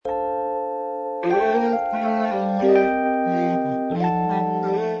Hi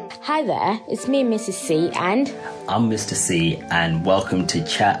there, it's me, Mrs. C, and I'm Mr. C, and welcome to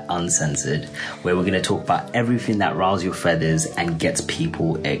Chat Uncensored, where we're going to talk about everything that riles your feathers and gets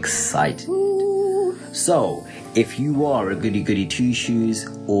people excited. Ooh. So, if you are a goody-goody two-shoes,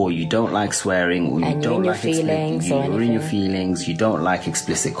 or you don't like swearing, or you don't like you're in your feelings, you don't like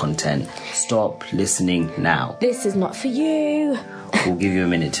explicit content, stop listening now. This is not for you. We'll give you a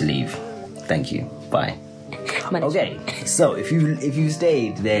minute to leave. Thank you. Bye. Okay, so if you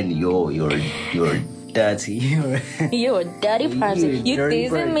stayed, then you're dirty. You're a dirty person. You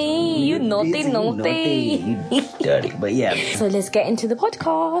teasing me. You naughty. You dirty. But yeah. So let's get into the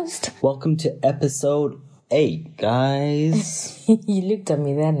podcast. Welcome to episode 8, guys. You looked at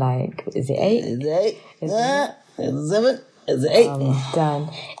me then like, is it 8? Is it 8? Is it 7? Is it 8? Done.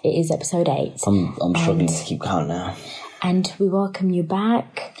 It is episode 8. I'm struggling to keep count now. And we welcome you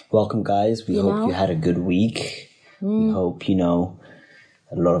back. Welcome, guys. We hope you had a good week. We hope, a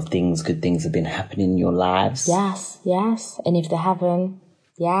lot of good things have been happening in your lives. Yes. And if they haven't,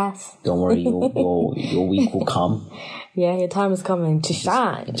 yes. Don't worry, your week will come. Yeah, your time is coming to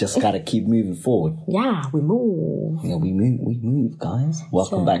shine. Just gotta keep moving forward. Yeah, we move. Yeah, we move, guys.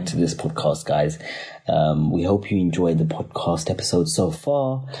 Welcome back to this podcast, guys. We hope you enjoyed the podcast episode so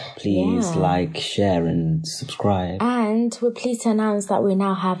far. Please like, share, and subscribe. And we're pleased to announce that we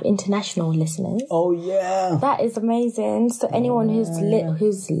now have international listeners. Oh yeah, that is amazing. So anyone who's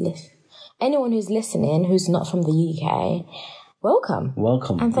listening who's not from the UK, welcome.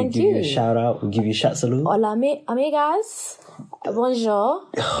 And thank you. We'll give you a shout out. We'll give you a shout salute. Hola, amigas. Bonjour.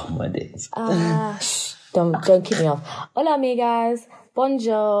 Oh, my days. Don't keep me off. Hola, amigas.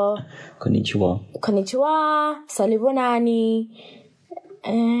 Bonjour. Konnichiwa. Salibonani.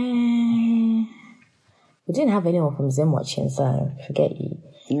 We didn't have anyone from Zim watching, so forget you.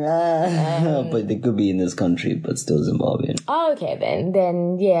 But they could be in this country, but still Zimbabwean. Oh, okay,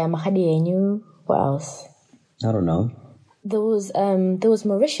 then yeah, Mahadienu. What else? I don't know. There was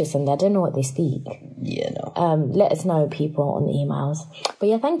Mauritius and I don't know what they speak. Yeah, no. Let us know, people, on the emails. But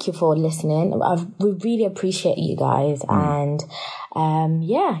yeah, thank you for listening. We really appreciate you guys, and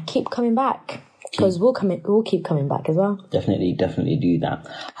keep coming back, because we'll keep coming back as well. Definitely do that.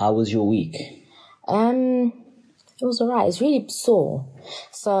 How was your week? It was alright. It's really sore,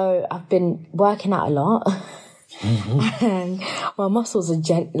 so I've been working out a lot. And my muscles are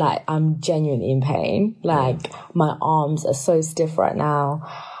I'm genuinely in pain. My arms are so stiff right now.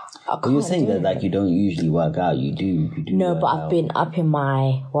 You're saying that you don't usually work out. You do. No, but I've been upping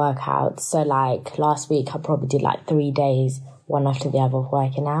my workouts. So last week I probably did 3 days, one after the other, of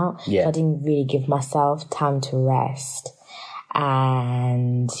working out. Yeah. So I didn't really give myself time to rest.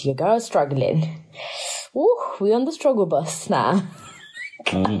 And your girl's struggling. Ooh, we're on the struggle bus now.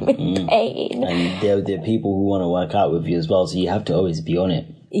 I'm in pain. And there are people who want to work out with you as well, so you have to always be on it.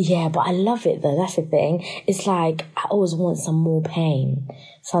 Yeah, but I love it though. That's the thing. It's I always want some more pain.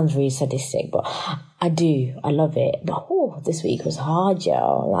 Sounds really sadistic, but I do. I love it. But this week was hard, yo.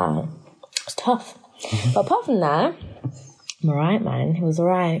 It was tough. But apart from that, I'm alright, man. It was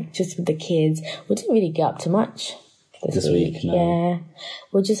alright. Just with the kids. We didn't really get up to much this week. No. Yeah.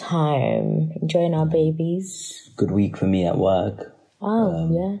 We're just home, enjoying our babies. Good week for me at work. Oh,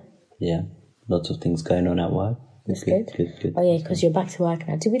 yeah. Yeah. Lots of things going on at work. That's good. Oh, yeah, because you're back to work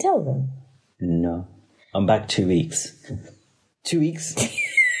now. Did we tell them? No. I'm back 2 weeks. 2 weeks?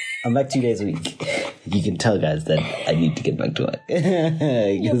 I'm back 2 days a week. You can tell, guys, that I need to get back to work.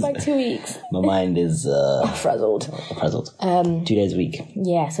 You're back 2 weeks. My mind is... frazzled. 2 days a week.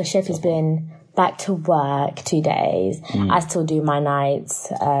 Yeah, so Chef has been back to work 2 days. I still do my nights.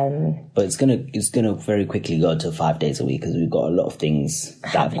 But it's gonna very quickly go to 5 days a week, because we've got a lot of things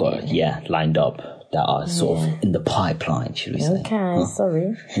that I've got lined up that are sort of in the pipeline, should we say. Okay,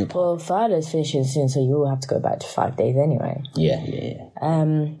 sorry. Well, Friday's finishing soon, so you will have to go back to 5 days anyway. Yeah.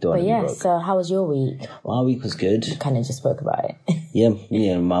 But yeah, so how was your week? My week was good. You kind of just spoke about it.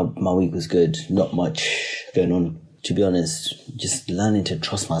 Yeah, my week was good. Not much going on, to be honest. Just learning to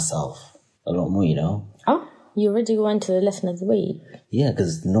trust myself a lot more, Oh, you already went to the lesson of the week? Yeah,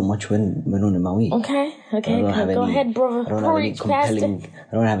 because not much went on in my week. Okay. Go ahead, brother. I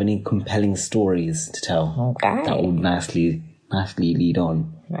don't have any compelling stories to tell. Okay. That will nicely lead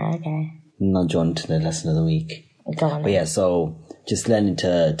on. Okay. Nudge on to the lesson of the week. Go on. But yeah, so just learning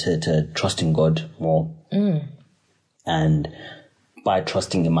to trust in God more. And by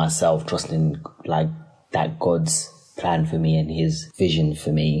trusting in myself, trusting that God's plan for me and his vision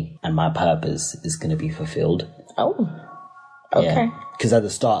for me and my purpose is going to be fulfilled. Oh, okay. Because at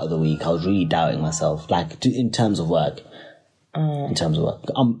the start of the week, I was really doubting myself, in terms of work. in terms of work.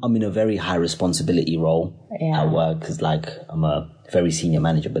 I'm in a very high responsibility role at work because like I'm a very senior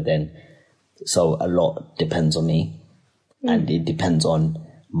manager, but then so a lot depends on me and it depends on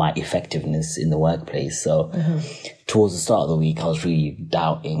my effectiveness in the workplace. So towards the start of the week, I was really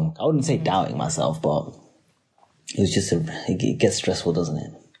doubting. I wouldn't say doubting myself, but it was just it gets stressful, doesn't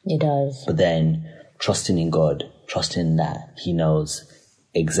it? It does. But then trusting in God, trusting that He knows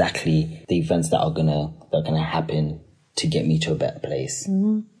exactly the events that are gonna happen to get me to a better place.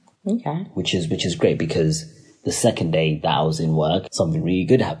 Okay. Which is great because the second day that I was in work, something really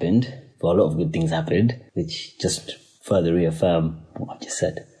good happened. Well, a lot of good things happened, which just further reaffirm what I just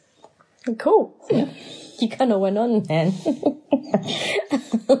said. Cool. You kind of went on then.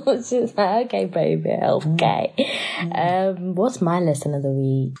 It's just like, okay, baby, okay. What's my lesson of the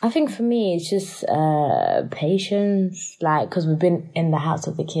week? I think for me, it's just patience. Like, because we've been in the house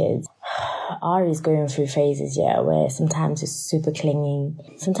with the kids. Ari's going through phases, where sometimes he's super clingy.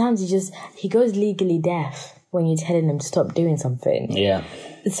 Sometimes he goes legally deaf when you're telling him to stop doing something. Yeah.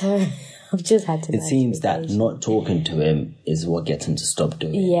 So I've just had to. It seems that not talking to him is what gets him to stop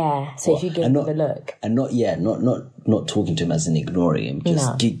doing it. Yeah. So if you give him the look. And not talking to him as in ignoring him,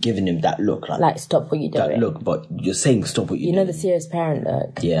 just giving him that look. Like stop what you're doing. That look, but you're saying stop what you're doing. You know the serious parent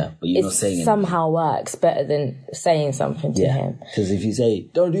look? Yeah, but you're not saying it. Somehow works better than saying something to him. Because if you say,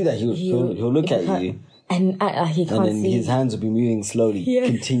 don't do that, he'll look at you. And act like he can't see. And then his hands will be moving slowly,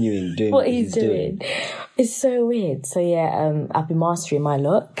 continuing doing what he's doing. It's so weird. So I've been mastering my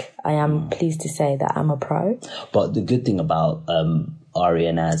look. I am pleased to say that I'm a pro. But the good thing about Ari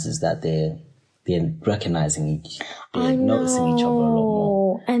and Az is that they're recognizing they're noticing each other a lot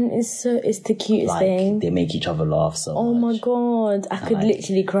more. And it's the cutest thing. They make each other laugh so much. Oh my God. I could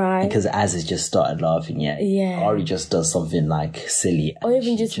literally cry. Because Az has just started laughing, Ari just does something like silly. Or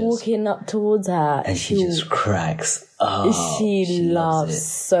even just walking up towards her. And she just cracks. Oh, she loves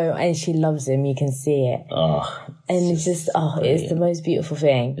so, and she loves him. You can see it. And it's just, it's the most beautiful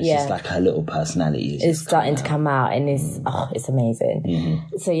thing. It's just like her little personality. It's starting to come out and it's amazing.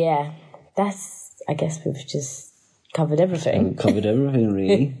 So that's, I guess we've just covered everything. We covered everything,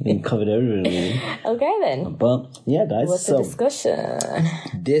 really. Okay, then. But, yeah, guys. What's the discussion?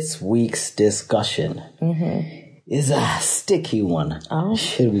 This week's discussion is a sticky one.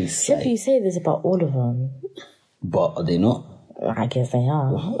 Should we say? Should you say this about all of them? But are they not? I guess they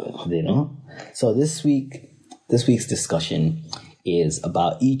are. Are they not? So this week's discussion is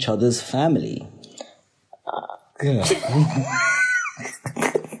about each other's family.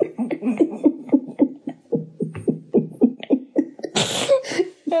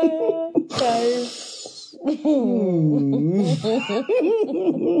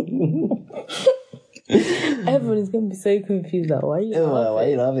 Everyone is going to be so confused. Like, why are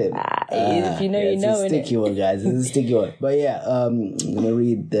you laughing? If you know, you know. It's a sticky one, guys. It's a sticky one. But I'm going to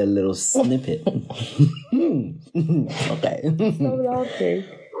read the little snippet. Okay. Stop laughing.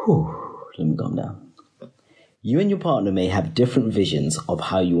 Let me calm down. You and your partner may have different visions of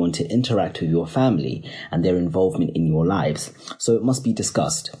how you want to interact with your family and their involvement in your lives, so it must be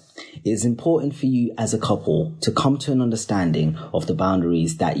discussed. It is important for you as a couple to come to an understanding of the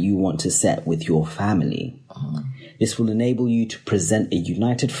boundaries that you want to set with your family. This will enable you to present a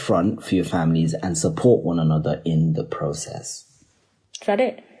united front for your families and support one another in the process. Is that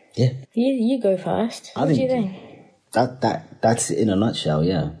it? Yeah. You go first. What do you think? That's in a nutshell,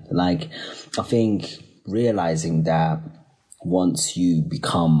 yeah. Like, I think realizing that once you're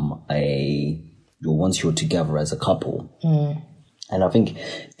together as a couple, and I think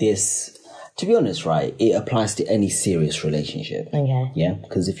this, to be honest, right, it applies to any serious relationship. Okay. Yeah?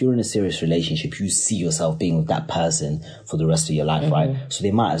 Because if you're in a serious relationship, you see yourself being with that person for the rest of your life, right? So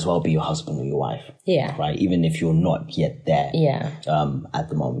they might as well be your husband or your wife. Yeah. Right? Even if you're not yet there. Yeah. At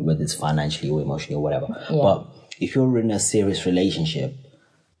the moment, whether it's financially or emotionally or whatever. Yeah. But if you're in a serious relationship,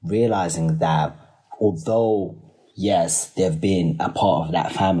 realizing that although, yes, they've been a part of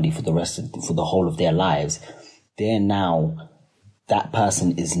that family for the whole of their lives, that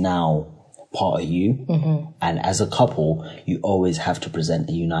person is now part of you. And as a couple, you always have to present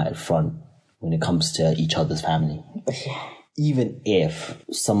a united front when it comes to each other's family. Even if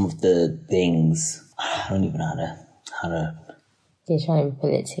some of the things, I don't even know how to... You're trying to be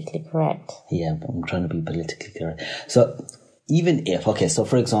politically correct. Yeah, but I'm trying to be politically correct. So even if, so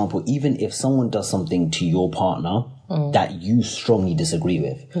for example, even if someone does something to your partner that you strongly disagree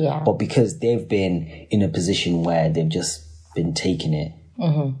with, but because they've been in a position where they've just been taking it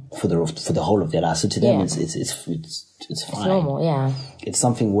for the whole of their life, so to them it's fine. It's normal, yeah. It's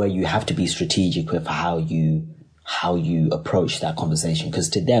something where you have to be strategic with how you how you approach that conversation, because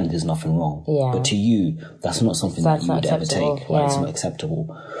to them there's nothing wrong, but to you that's not something that you would ever take, right? It's not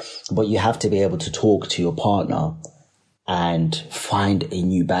acceptable. But you have to be able to talk to your partner and find a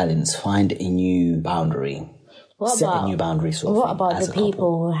new balance, find a new boundary, set a new boundary. What about the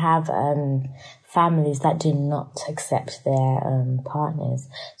people who have families that do not accept their partners?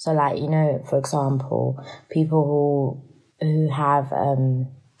 So, like, you know, for example, people who have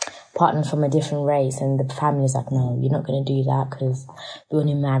partners from a different race, and the family's like, no, you're not going to do that because we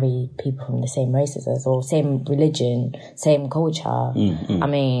only marry people from the same races as, or same religion, same culture. I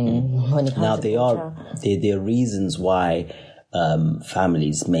mean, when it comes now to there are reasons why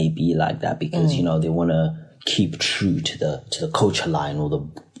families may be like that, because you know, they want to keep true to the culture line or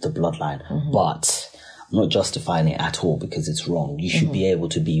the bloodline, but I'm not justifying it at all, because it's wrong. You should be able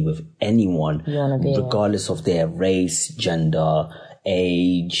to be with anyone, regardless of their race, gender,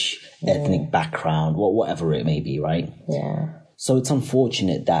 age, ethnic background, whatever it may be, right? Yeah. So it's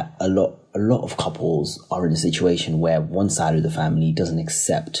unfortunate that a lot of couples are in a situation where one side of the family doesn't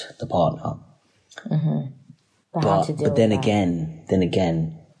accept the partner. But then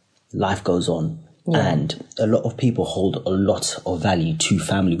again, life goes on, and a lot of people hold a lot of value to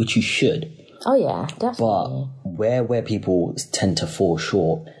family, which you should. Oh yeah, definitely. But where people tend to fall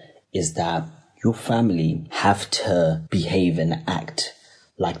short is that your family have to behave and act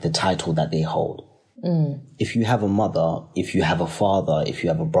like the title that they hold. If you have a mother, if you have a father, if you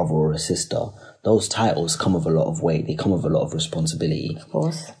have a brother or a sister, those titles come with a lot of weight. They come with a lot of responsibility. Of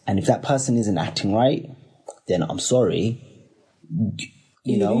course. And if that person isn't acting right, then I'm sorry.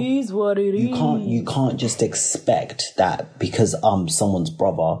 You know, it is what it is. You can't just expect that because I'm someone's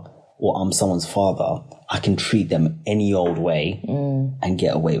brother or I'm someone's father, I can treat them any old way and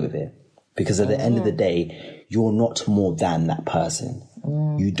get away with it. Because at the end of the day, you're not more than that person.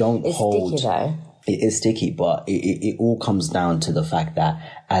 You don't hold... It's sticky though. It is sticky, but it all comes down to the fact that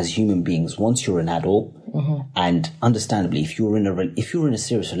as human beings, once you're an adult, and understandably, if you're in a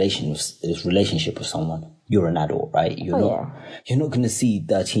serious relationship with someone, you're an adult, right? You're not going to see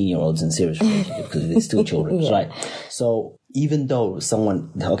 13-year-olds in serious relationships because they're still children, right? So even though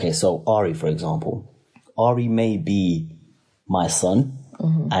so Ari, for example, Ari may be my son,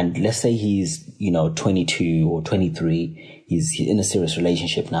 and let's say he's 22 or 23, he's in a serious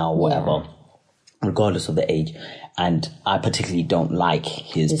relationship now, or whatever. Regardless of the age, and I particularly don't like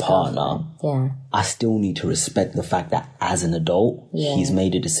his partner, I still need to respect the fact that as an adult, he's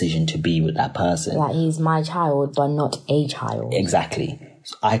made a decision to be with that person. Like, he's my child, but not a child. Exactly.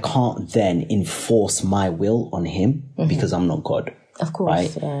 So I can't then enforce my will on him because I'm not God. Of course,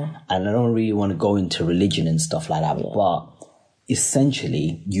 right? Yeah. And I don't really want to go into religion and stuff like that, but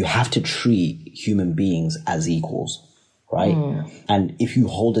essentially, you have to treat human beings as equals. Right? And if you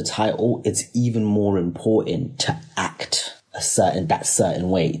hold a title, it's even more important to act that certain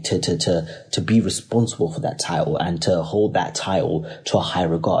way, to be responsible for that title and to hold that title to a high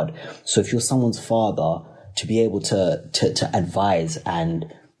regard. So if you're someone's father, to be able to advise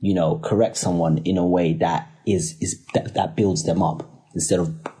and, correct someone in a way that that builds them up instead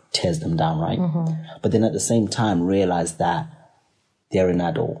of tears them down, right? But then at the same time, realize that they're an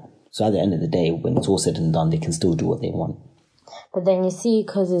adult. So at the end of the day, when it's all said and done, they can still do what they want. But then you see,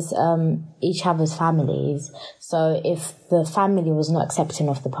 because it's each other's families, so if the family was not accepting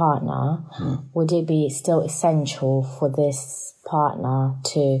of the partner, would it be still essential for this partner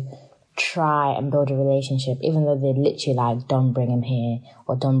to try and build a relationship, even though they're literally like, don't bring him here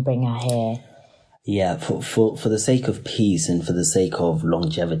or don't bring her here? Yeah, for the sake of peace and for the sake of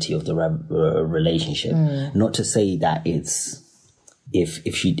longevity of the relationship, not to say that it's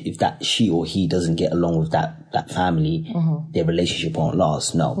if she or he doesn't get along with that family, their relationship won't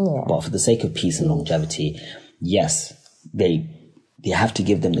last. No, but for the sake of peace and longevity, yes, they have to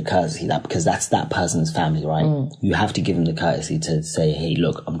give them the courtesy because that's that person's family, right? You have to give them the courtesy to say, hey,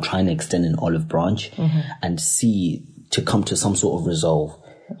 look, I'm trying to extend an olive branch and to come to some sort of resolve.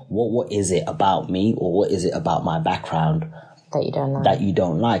 What is it about me, or what is it about my background that you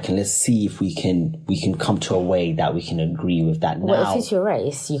don't like, and let's see if we can come to a way that we can agree with that. Well, if it's your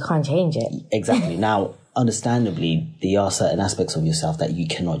race, you can't change it. Exactly. Now, understandably, there are certain aspects of yourself that you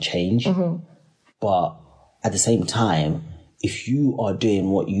cannot change, but at the same time, if you are doing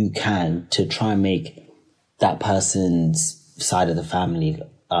what you can to try and make that person's side of the family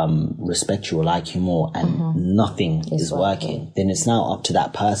respect you or like you more, and nothing is working, then it's now up to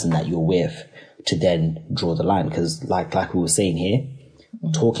that person that you're with to then draw the line. Because like we were saying here,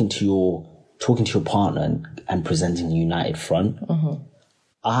 talking to your partner and presenting a united front,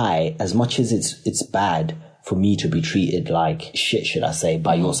 as much as it's bad for me to be treated like shit, should I say,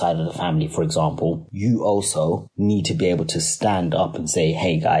 by your side of the family, for example, you also need to be able to stand up and say,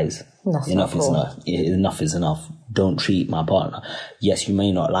 hey guys, enough is enough. Enough is enough. Don't treat my partner. Yes, you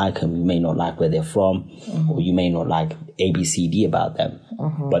may not like them, you may not like where they're from, or you may not like A, B, C, D about them.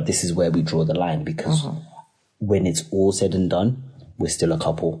 But this is where we draw the line, because when it's all said and done, we're still a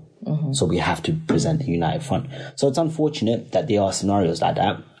couple. So we have to present a united front. So it's unfortunate that there are scenarios like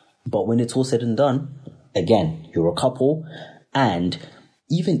that. But when it's all said and done, again, you're a couple. And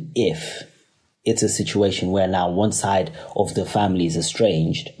even if it's a situation where now one side of the family is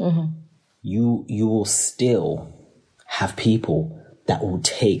estranged, you will still have people that will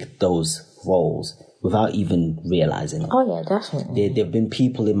take those roles without even realizing it. Oh yeah, definitely. There have been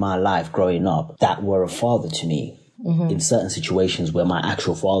people in my life growing up that were a father to me in certain situations where my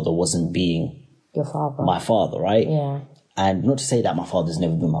actual father wasn't being your father, my father, right? Yeah. And not to say that my father's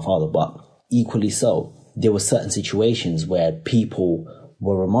never been my father, but equally so, there were certain situations where people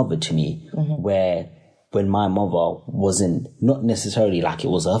were a mother to me, where when my mother wasn't, not necessarily like it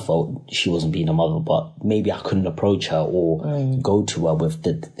was her fault, she wasn't being a mother, but maybe I couldn't approach her or go to her with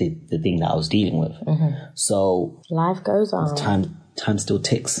the thing that I was dealing with. So life goes on. Time still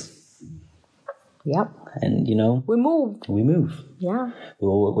ticks. Yep. And, you know, We move. Yeah.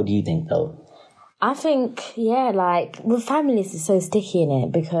 What do you think, though? I think, yeah, like, with families, it's so sticky in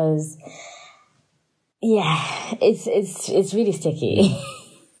it because, yeah, it's really sticky.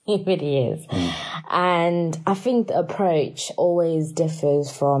 It really is. And I think the approach always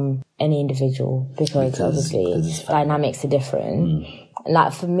differs from any individual because obviously dynamics are different.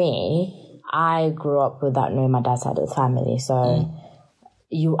 Like, for me, I grew up without knowing my dad's side of the family, so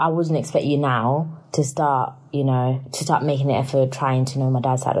I wouldn't expect you now to start making an effort trying to know my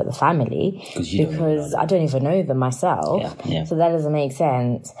dad's side of the family because I don't even know them myself. Yeah. So that doesn't make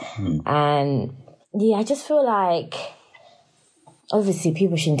sense. And yeah, I just feel like obviously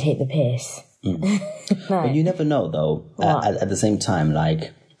people shouldn't take the piss. But you never know, though. At the same time,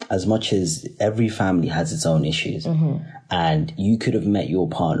 like, as much as every family has its own issues, and you could have met your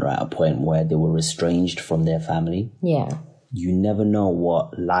partner at a point where they were estranged from their family. Yeah. You never know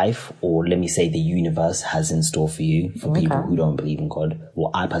what life, or let me say the universe, has in store for you, for people who don't believe in God.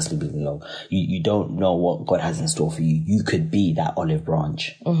 Well, I personally believe in God. You don't know what God has in store for you. You could be that olive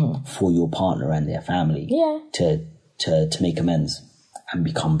branch for your partner and their family to make amends and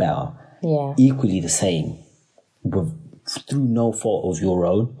become better. Yeah. Equally the same, through no fault of your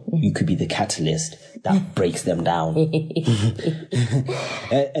own, you could be the catalyst that breaks them down. and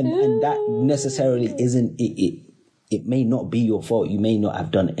that necessarily isn't it. It may not be your fault. You may not have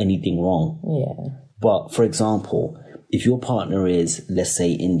done anything wrong. Yeah. But for example, if your partner is, let's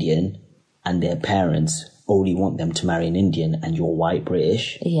say, Indian, and their parents only want them to marry an Indian, and you're white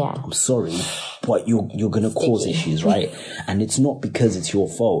British, I'm sorry, but you're going to cause issues, right? And it's not because it's your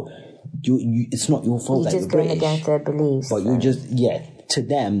fault. It's not your fault that you're British. You're just going against their beliefs. But you're just, to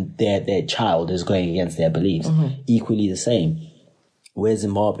them, their child is going against their beliefs. Equally the same. We're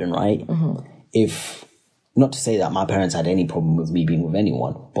Zimbabwean, right? If... Not to say that my parents had any problem with me being with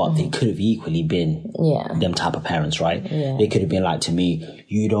anyone, but they could have equally been them type of parents, right? Yeah. They could have been like to me,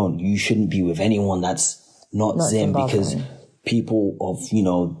 you shouldn't be with anyone that's not Zim because people of,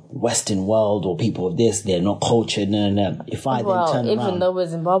 Western world or people of this, they're not cultured. No. If I then turn around, even though we're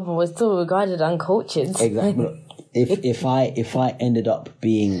Zimbabwean, we're still regarded uncultured. Exactly. if I ended up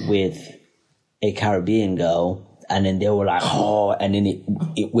being with a Caribbean girl, and then they were like, and then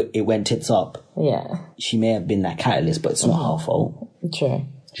it went tits up. Yeah. She may have been that catalyst, but it's not her fault. True.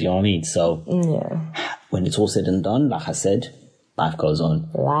 Do you know what I mean? So, when it's all said and done, like I said, life goes on.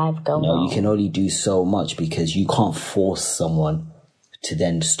 Life goes on. You can only do so much because you can't force someone to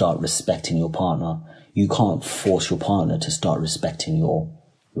then start respecting your partner. You can't force your partner to start respecting your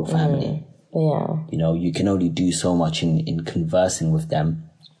family. Yeah. You can only do so much in conversing with them.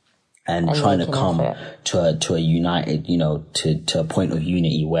 And trying to come to a united, to a point of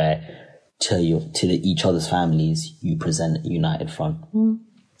unity where to each other's families, you present a united front.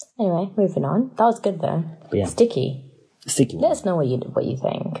 Anyway, moving on. That was good though. Yeah. Sticky. Let us know what you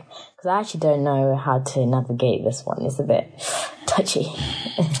think, because I actually don't know how to navigate this one. It's a bit touchy.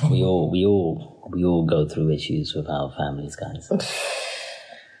 we all go through issues with our families, guys.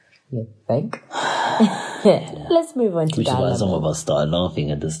 You think? Let's move on to which dilemma. is why some of us started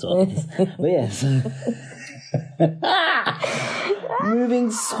laughing at the start. But yes. Moving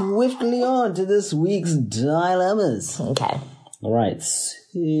swiftly on to this week's dilemmas. Okay. All right.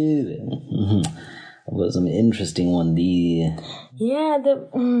 I've got some interesting one. They're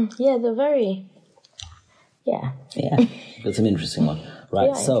very... Yeah. Got some interesting one. Right,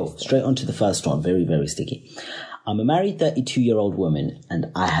 Yeah, so interesting. straight on to the first one. Very, very sticky. I'm a married 32-year-old woman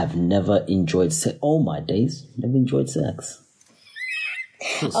and I have never enjoyed sex. All my days, never enjoyed sex.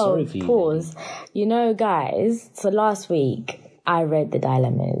 Sorry for you. Pause. You know, guys, so last week I read the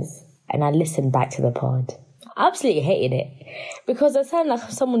dilemmas and I listened back to the pod. I absolutely hated it because I sound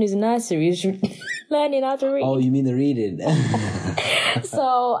like someone who's in nursery who's learning how to read. Oh, you mean the reading?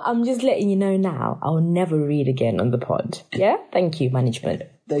 So I'm just letting you know now, I'll never read again on the pod. Yeah? Thank you, management.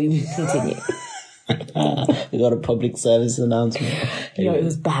 Continue. We got a public service announcement. No, it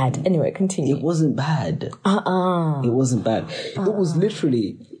was bad. Anyway, continue. It wasn't bad. It wasn't bad. It was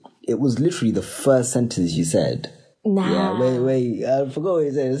literally the first sentence you said. Nah. Yeah, wait. I forgot what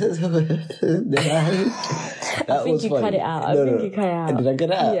you said. I think you cut it out. You cut it out. Did I cut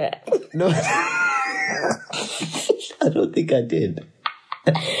it out? Yeah. No. I don't think I did.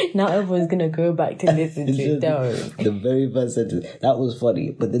 Now everyone's going to go back to listen to it. Don't. The very first sentence. That was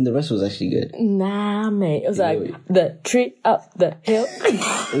funny. But then the rest was actually good. Nah, mate. It was like, the tree up the hill.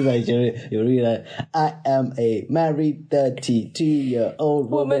 It's like, you're really like, I am a married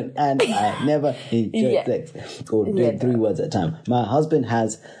 32-year-old woman and I never enjoyed sex. Or doing 3 words at a time. My husband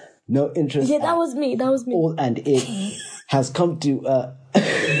has no interest. Yeah, that was me. All, and it has come to...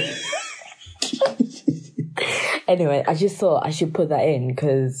 Anyway, I just thought I should put that in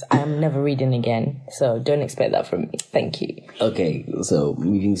because I'm never reading again. So don't expect that from me. Thank you. Okay, so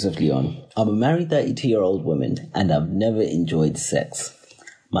moving swiftly on. I'm a married 32-year-old woman and I've never enjoyed sex.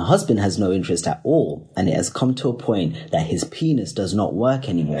 My husband has no interest at all, and it has come to a point that his penis does not work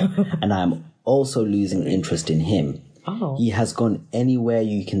anymore, and I'm also losing interest in him. Oh. He has gone anywhere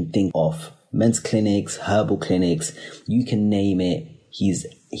you can think of. Men's clinics, herbal clinics, you can name it. He's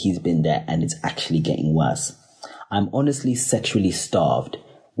been there and it's actually getting worse. I'm honestly sexually starved.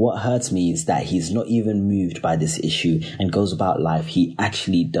 What hurts me is that he's not even moved by this issue and goes about life he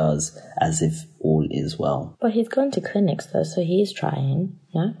actually does as if all is well. But he's gone to clinics though, so he's trying,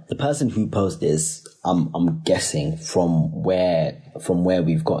 no? The person who posted this, I'm guessing from where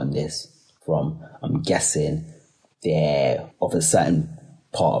we've gotten this from, I'm guessing they're of a certain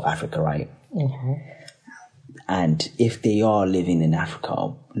part of Africa, right? Okay. And if they are living in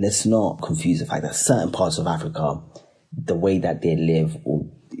Africa, let's not confuse the fact that certain parts of Africa, the way that they live, or,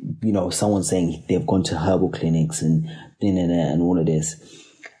 you know, someone saying they've gone to herbal clinics and all of this.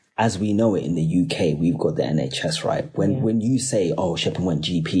 As we know it in the UK, we've got the NHS, right? When you say, oh, Shepard went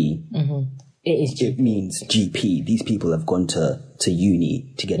GP, it means GP. These people have gone to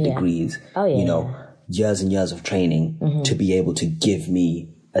uni to get degrees. Oh, yeah. You know, years and years of training to be able to give me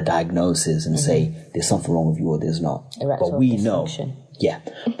a diagnosis and say there's something wrong with you or there's not. Erectile but we know,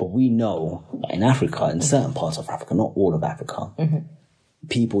 dysfunction. but we know in Africa, in certain parts of Africa, not all of Africa,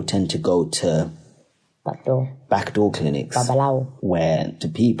 people tend to go to backdoor clinics Babalao. where the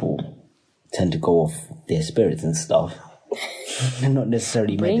people tend to go off their spirits and stuff. Not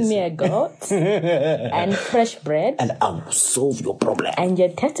necessarily Bring me a goat and fresh bread, and I will solve your problem. and your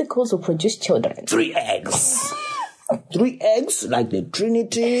testicles will produce children. 3 eggs. 3 eggs, like the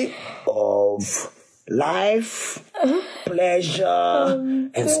Trinity of life, pleasure,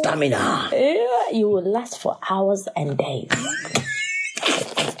 and stamina. Yeah, you will last for hours and days.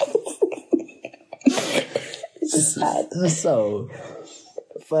 So,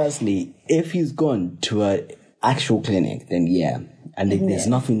 firstly, if he's gone to an actual clinic, then yeah. And there's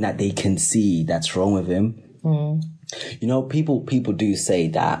nothing that they can see that's wrong with him. You know, people do say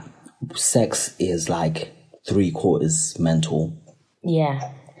that sex is like 3/4 mental. Yeah.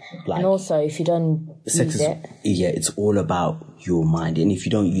 Like, And also, if you don't sex use is, it, it's all about your mind. And if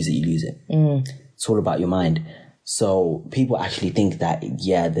you don't use it, you lose it. It's all about your mind. So people actually think that,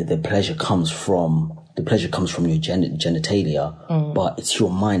 the pleasure comes from your genitalia, but it's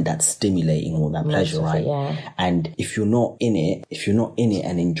your mind that's stimulating all that pleasure, right? yeah. And if you're not in it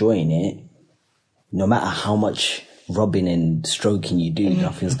and enjoying it, no matter how much rubbing and stroking you do,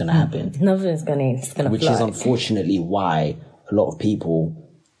 nothing's going to happen. nothing's gonna Which fly. is unfortunately why a lot of people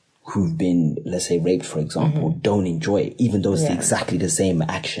who've been, let's say, raped, for example, don't enjoy it, even though it's exactly the same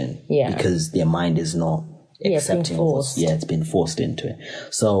action. Yeah. Because their mind is not accepting of what's, it's been forced into it.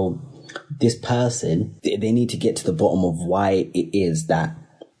 So this person, they need to get to the bottom of why it is that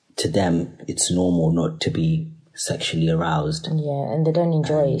to them it's normal not to be sexually aroused. Yeah, and they don't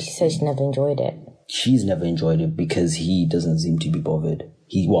enjoy it. She says she never enjoyed it. She's never enjoyed it because he doesn't seem to be bothered.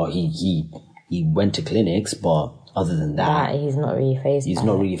 He went to clinics, but other than that, He's not really fazed by it.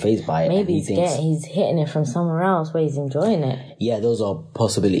 not really fazed by it. Maybe and he's hitting it from somewhere else where he's enjoying it. Yeah, those are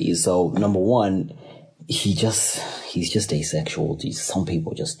possibilities. So number one, he's just asexual. Some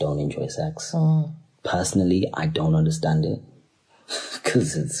people just don't enjoy sex. Personally, I don't understand it.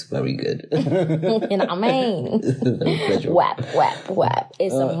 Because it's very good. You know what I mean? Very pleasurable. Whap.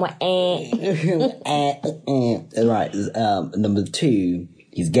 It's a Right. Number 2,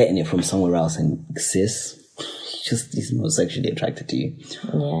 he's getting it from somewhere else, and sis, he's not sexually attracted to you.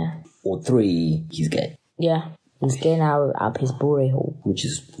 Yeah. Or 3, he's gay. Yeah. He's getting out of his booty hole. Which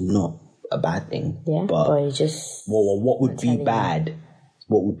is not a bad thing. Yeah. But he just... Well, what would be bad?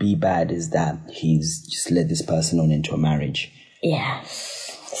 What would be bad is that he's just led this person on into a marriage. Yeah.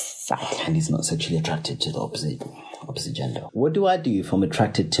 Sad. And he's not sexually attracted to the opposite gender. What do I do if I'm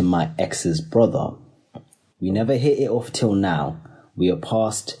attracted to my ex's brother? We never hit it off till now. We are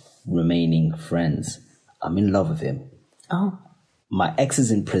past remaining friends. I'm in love with him. Oh. My ex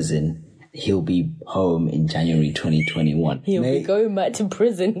is in prison. He'll be home in January 2021. He'll be going back to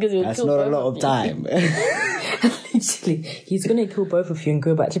prison because he'll kill both of you. That's not a lot of time. Literally, he's going to kill both of you and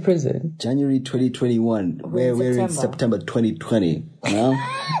go back to prison. January 2021. We're in September 2020. You know?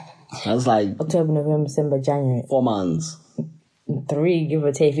 That's like... October, November, December, January. 4 months. 3, give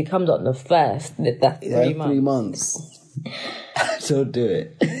or take. If he comes on the 1st, that's 3 months. 3 months. Don't do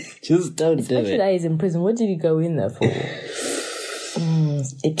it. Just don't do it. Especially that he's in prison. What did he go in there for?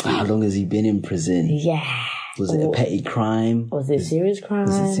 How long has he been in prison? Yeah. Was it a petty crime? Was it a serious crime?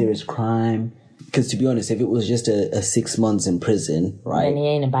 Was it a serious crime? Because to be honest, if it was just a 6 months in prison, right? Then he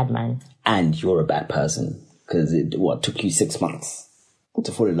ain't a bad man. And you're a bad person. Because it took you 6 months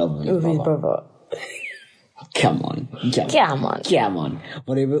to fall in love with his brother. Come on. But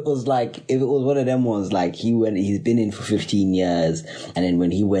if it was one of them ones, like he's been in for 15 years, and then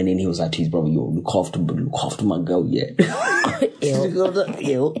when he went in, he was like to his brother, yo, look after my girl, yeah.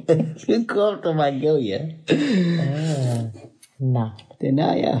 Look after my girl, yeah. No. Then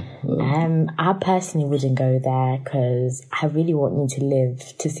now, yeah. I personally wouldn't go there because I really want you to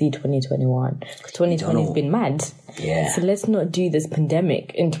live to see 2021. Because 2020 has been mad. Yeah. So let's not do this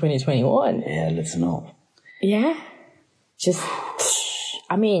pandemic in 2021. Yeah, let's not. Yeah. Just,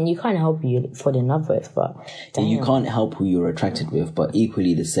 I mean, you can't help who you fall in love with, but... Damn. You can't help who you're attracted with, but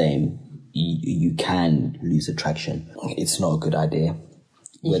equally the same, you can lose attraction. It's not a good idea.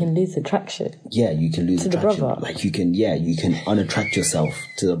 You can lose attraction. Yeah, you can lose attraction. To the brother. Like you can unattract yourself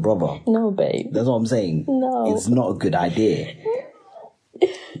to the brother. No, babe. That's what I'm saying. No. It's not a good idea.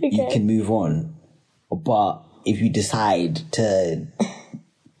 Okay. You can move on. But if you decide to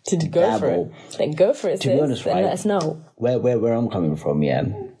go dabble, for it, then go for it. To be honest, right? Let us know. Where I'm coming from, yeah.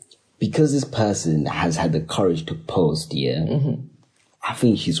 Because this person has had the courage to post, yeah. Mm-hmm. I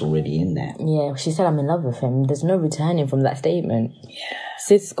think she's already in there. Yeah, she said I'm in love with him. There's no returning from that statement. Yeah.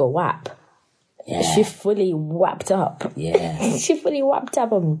 Sis got whap. Yeah. She fully whapped up. Yeah. She fully whapped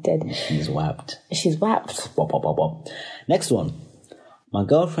up. I'm dead. She's whapped. Wop, wop, wop, wop. Next one. My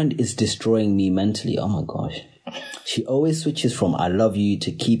girlfriend is destroying me mentally. Oh my gosh. She always switches from I love you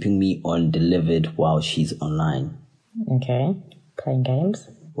to keeping me on delivered while she's online. Okay. Playing games.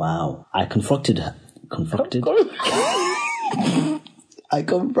 Wow. I confronted her. I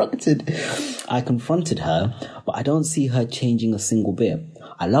confronted her, but I don't see her changing a single bit.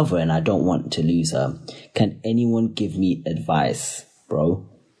 I love her and I don't want to lose her. Can anyone give me advice, bro?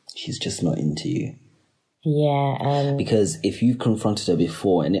 She's just not into you. Yeah. Because if you've confronted her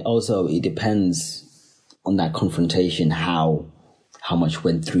before, and it depends on that confrontation how much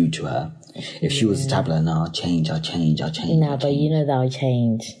went through to her. If she was the type like, no, I'll change. No, but you know that'll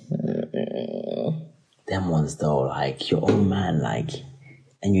change. Them ones though, like your own man, like,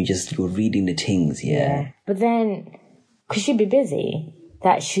 and you're reading the things, yeah. But then, could she be busy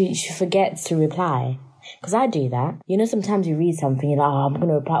that she forgets to reply? Because I do that. You know, sometimes you read something, you're like, oh, I'm going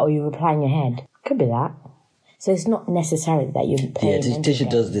to reply, or you reply in your head. Could be that. So it's not necessarily that you're playing. Yeah, Tisha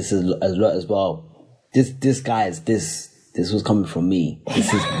does this a lot as well. This was coming from me.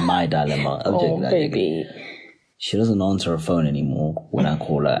 This is my dilemma. Baby. She doesn't answer her phone anymore when I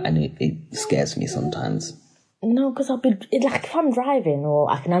call her, and it scares me sometimes. No, because like if I'm driving,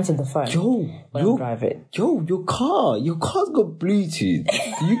 or I can answer the phone. I'm driving. Your car's got Bluetooth.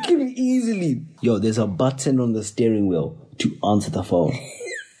 You can easily. There's a button on the steering wheel to answer the phone.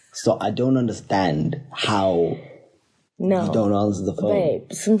 So I don't understand how. No, you don't answer the phone.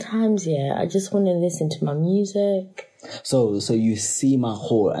 Babe, sometimes, I just want to listen to my music. So you see my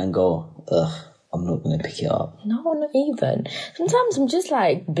call and go, ugh, I'm not going to pick it up. No, not even. Sometimes I'm just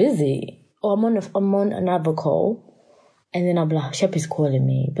like busy. Or I'm on another call. And then I'll be like, Shep is calling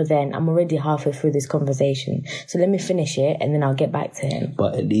me. But then I'm already halfway through this conversation. So let me finish it and then I'll get back to him.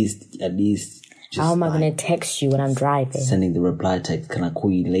 But at least just how am I going to text you when I'm driving? Sending the reply text, can I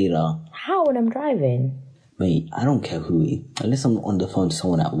call you later? How when I'm driving? Mate, I don't care unless I'm on the phone to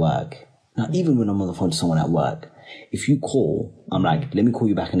someone at work. Now, even when I'm on the phone to someone at work, If you call, I'm like, let me call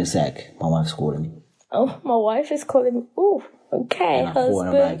you back in a sec. My wife's calling me. Oh, my wife is calling me. Oh, okay, And I call and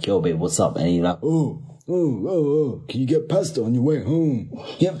I'm like, yo, babe, what's up? And you're like, oh, can you get pasta on your way home?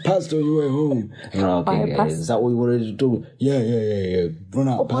 Get pasta on your way home. And I'm like, okay, is that what you wanted to do? Yeah. Run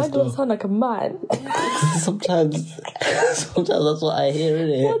out pasta. Why do I sound like a man? Sometimes that's what I hear,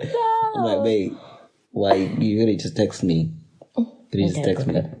 innit? What the hell? I'm like, babe, why you really just text me? Could you just text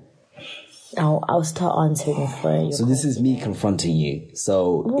me? I'll start answering for you. So this is me confronting you.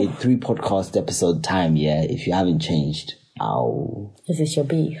 So in 3 podcast episode time, if you haven't changed, Is this your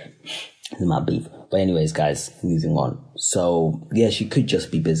beef? It's my beef. But anyways, guys, moving on. So, she could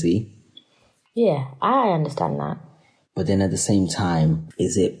just be busy. Yeah, I understand that. But then at the same time,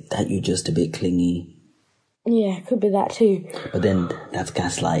 is it that you're just a bit clingy? Yeah, could be that too. But then that's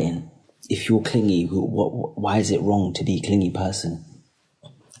gaslighting. If you're clingy, why is it wrong to be a clingy person?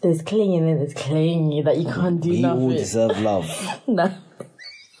 There's clingy and there's clingy that you can't do nothing. We all deserve love. No.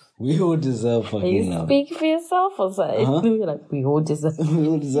 We all deserve fucking love. Speak for yourself or something. Like, we all deserve We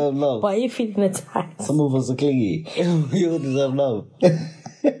all deserve love. Why are you feeling attacked? Some of us are clingy. We all deserve love.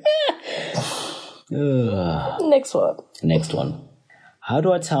 Next one. How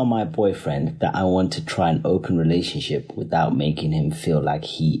do I tell my boyfriend that I want to try an open relationship without making him feel like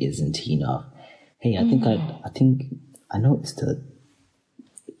he isn't enough? Hey, I think I noticed that.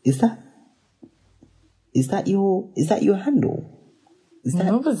 Is that your handle?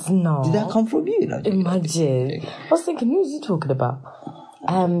 No, it's not. Did that come from you? Like, imagine. I was thinking, who's he talking about?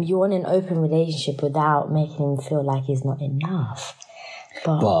 You want an open relationship without making him feel like he's not enough.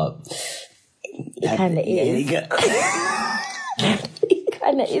 But it kind of is. It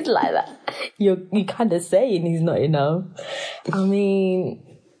kind of is like that. You're kind of saying he's not enough. I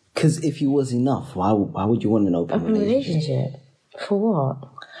mean... Because if he was enough, why would you want an open relationship? For what?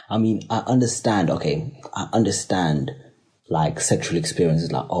 I mean, I understand, like, sexual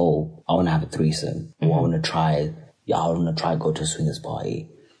experiences, like, oh, I want to have a threesome, or I want to try go to a swingers party.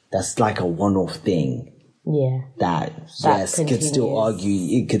 That's like a one-off thing. Yeah. That yes, could still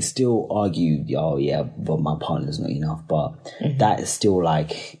argue, but my partner's not enough. But that is still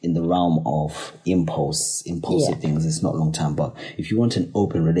like in the realm of impulsive things. It's not long term. But if you want an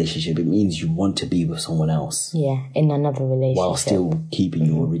open relationship, it means you want to be with someone else. Yeah, in another relationship. While still keeping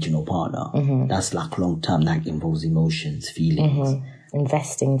your original partner. That's like long term, that involves emotions, feelings.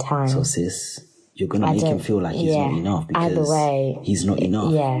 Investing time. So sis, you're going to make him feel like he's not enough because either way, he's not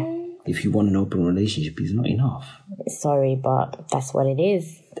enough. Yeah. If you want an open relationship, he's not enough. Sorry, but that's what it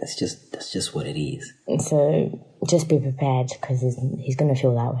is. That's just what it is. So just be prepared because he's going to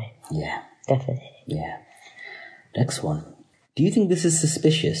feel that way. Yeah. Definitely. Yeah. Next one. Do you think this is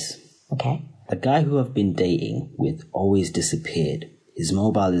suspicious? Okay. A guy who I've been dating with always disappeared. His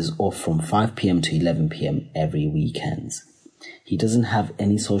mobile is off from 5 p.m. to 11 p.m. every weekends. He doesn't have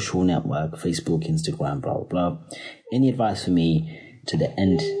any social network, Facebook, Instagram, blah, blah, blah. Any advice for me to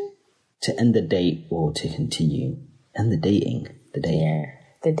end the date or to continue? And the dating. Yeah,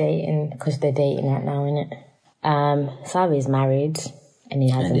 the dating, because they're dating right now, innit? Savi's married and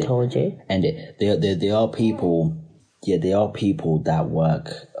he hasn't told you. And there are people that work,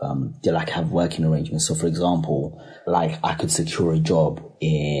 they like have working arrangements. So for example, like I could secure a job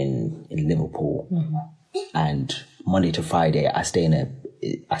in Liverpool and Monday to Friday I stay in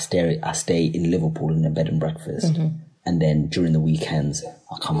Liverpool in a bed and breakfast. And then during the weekends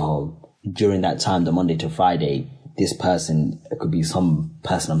I come home. During that time, the Monday to Friday, this person, it could be some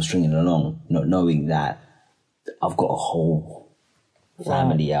person I'm stringing along, not knowing that I've got a whole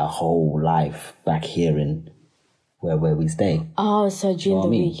family, a whole life back here in where we stay. Oh, so during the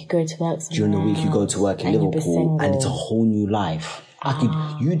week you go to work somewhere. During the week you go to work in Liverpool and it's a whole new life.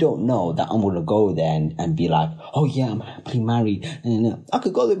 You don't know that I'm going to go there and be like, oh yeah, I'm happily married. And I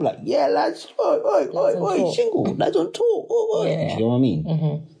could go there and be like, yeah, lads, oi, single, lads on tour. You know what I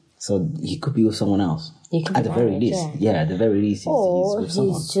mean? So he could be with someone else. At the very least. Yeah, at the very least, he's with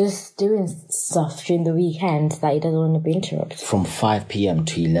someone. He's just doing stuff during the weekend that he doesn't want to be interrupted. From 5 p.m.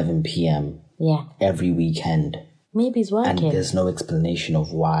 to 11 p.m. Yeah. Every weekend. Maybe he's working. And there's no explanation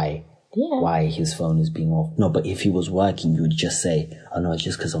of why his phone is being off. No, but if he was working, you would just say, oh no, it's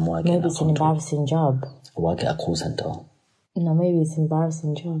just because I'm working. Maybe it's an embarrassing job. I work at a call center. No, maybe it's an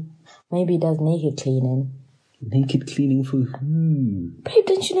embarrassing job. Maybe he does naked cleaning. Naked cleaning for who? Babe,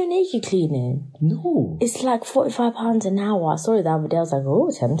 don't you know naked cleaning? No. It's like £45 an hour. I saw it the other day. I was like, oh,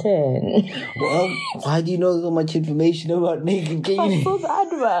 tempting. Well, why do you know so much information about naked cleaning? I saw the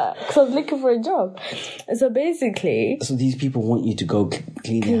advert because I was looking for a job. So basically... So these people want you to go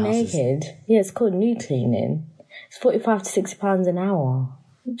clean their houses? Naked. Yeah, it's called nude cleaning. It's £45 to £60 an hour.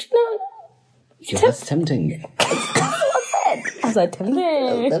 Do you know? Yeah, that's tempting. I was like,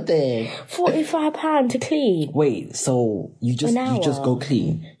 tempting. Tempting. £45 to clean. Wait, so you just go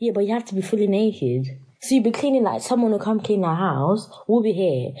clean? Yeah, but you have to be fully naked. So you'll be cleaning, like, someone will come clean our house, we'll be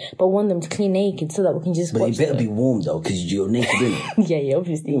here, but want them to clean naked so that we can just watch But it better be warm, though, because you're naked, innit? Yeah,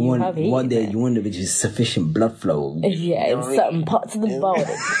 obviously. You have heat. One day, you want there to be sufficient blood flow. Yeah, in certain parts of the body.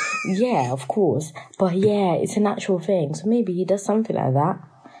 Yeah, of course. But yeah, it's a natural thing. So maybe he does something like that,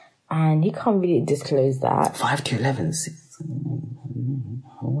 and he can't really disclose that. 5 to 11.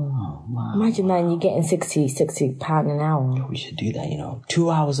 Wow. Imagine that, and you're getting £60 an hour. We should do that,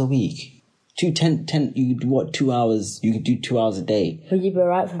 2 hours a week. 10, you could do what, 2 hours? You could do 2 hours a day. Would you be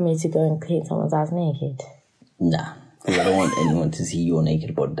right for me to go and clean someone's house naked? Nah, because I don't want anyone to see your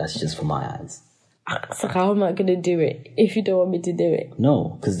naked body. That's just for my eyes. So how am I going to do it if you don't want me to do it?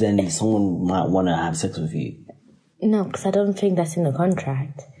 No, because then someone might want to have sex with you. No, because I don't think that's in the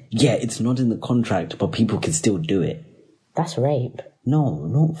contract. Yeah, it's not in the contract, but people can still do it. That's rape. No,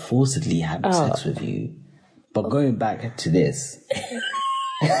 not forcibly have sex with you. But going back to this...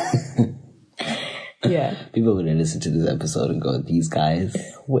 Yeah. People are going to listen to this episode and go, these guys...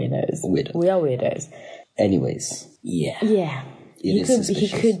 Weirdos. Weirdos. We are weirdos. Anyways, yeah. Yeah. He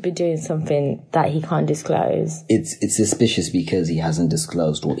could be doing something that he can't disclose. It's suspicious because he hasn't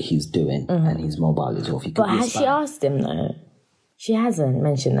disclosed what he's doing and his mobile is off. But has she asked him, though? She hasn't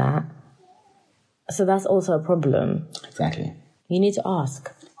mentioned that. So that's also a problem. Exactly. You need to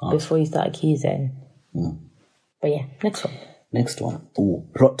ask before you start accusing. But yeah, next one. Ooh,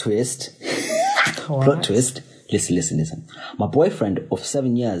 plot twist. Plot twist. Listen. My boyfriend of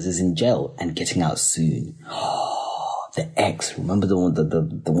 7 years is in jail and getting out soon. The ex, remember the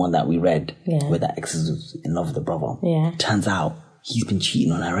one that we read? Yeah. Where the ex is in love with the brother? Yeah. Turns out he's been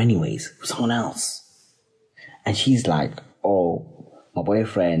cheating on her anyways with someone else. And she's like, oh, my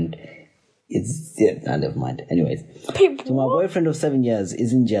boyfriend is... Yeah, never mind. Anyways. So my boyfriend of 7 years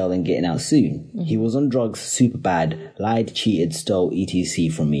is in jail and getting out soon. He was on drugs super bad, lied, cheated, stole, etc.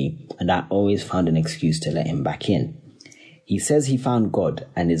 from me, and I always found an excuse to let him back in. He says he found God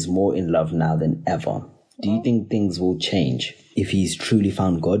and is more in love now than ever. Do you think things will change? If he's truly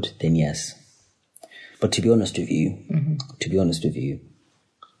found God, then yes. But to be honest with you,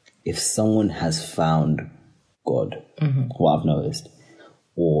 if someone has found God, what I've noticed,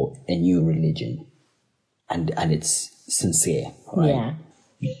 or a new religion, and it's sincere, right? Yeah.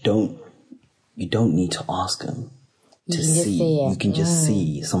 You don't need to ask them to see. You can just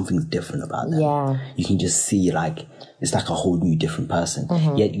see something's different about them. Yeah. You can just see it's like a whole new different person.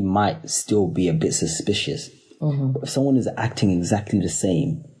 Yet you might still be a bit suspicious. But if someone is acting exactly the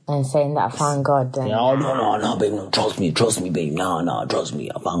same and saying that I found God, then no, babe, no, trust me, babe, no, trust me,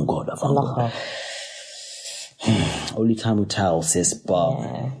 I found God. God. Only time will tell, sis, but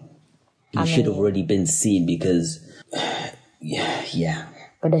you should have already been seen because, yeah.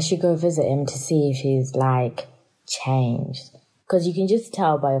 But does she go visit him to see if he's, changed? Because you can just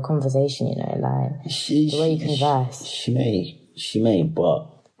tell by your conversation, the way you converse. She may, but...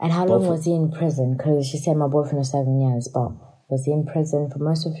 And how long was he in prison? Because she said my boyfriend was 7 years, but was he in prison for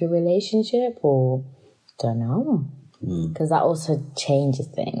most of your relationship, or... Don't know. Because that also changes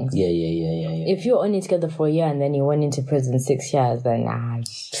things. Yeah. If you're only together for a year and then you went into prison 6 years, then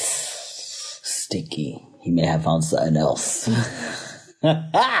sticky. He may have found something else. We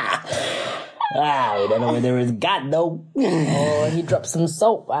don't know where there is God though. Or he dropped some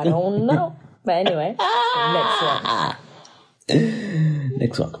soap. I don't know. But anyway,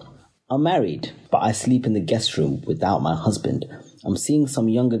 next one. I'm married, but I sleep in the guest room without my husband. I'm seeing some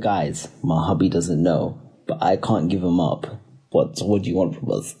younger guys my hubby doesn't know. But I can't give him up. What do you want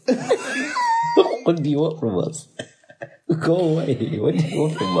from us? What do you want from us? Go away. What do you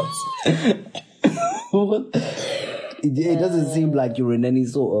want from us? It doesn't seem like you're in any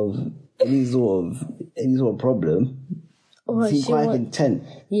sort of problem. You seem quite content.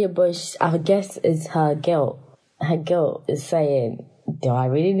 Yeah, but I guess it's her guilt. Her guilt is saying, do I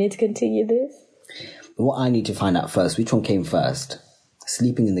really need to continue this? What I need to find out first, which one came first?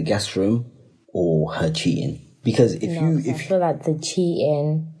 Sleeping in the guest room or her cheating? Because I feel like the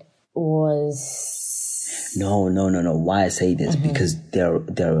cheating was... No. Why I say this? Because there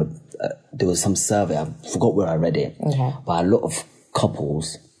was some survey, I forgot where I read it, but a lot of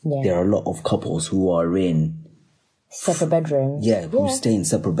couples, there are a lot of couples who are in... separate bedrooms. Yeah, who stay in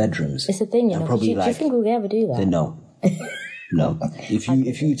separate bedrooms. It's a thing, do you think we'll ever do that? Then no. No. If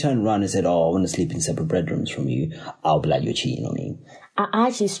you turn around and said, oh, I want to sleep in separate bedrooms from you, I'll be like, you're cheating on me. I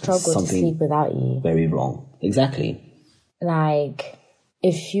actually struggle to sleep without you. Very wrong. Exactly.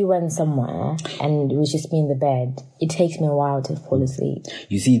 if you went somewhere and it was just me in the bed, it takes me a while to fall asleep.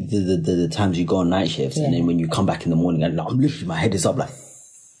 You see the times you go on night shifts, and then when you come back in the morning, and I'm literally, my head is up like,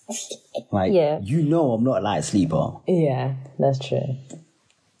 you know, I'm not a light sleeper. Yeah, that's true.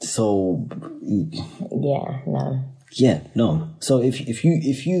 So, no. So if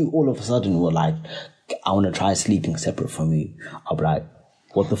you all of a sudden were like, I want to try sleeping separate from you, I'll be like,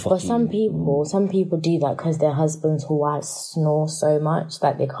 what the fuck? But some people do that because their husbands or wives snore so much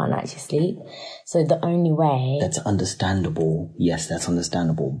that they can't actually sleep. So the only way... That's understandable. Yes, that's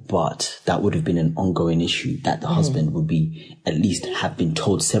understandable. But that would have been an ongoing issue that the husband would be, at least have been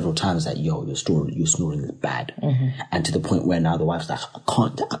told several times that, yo, your snoring is bad. And to the point where now the wife's like, I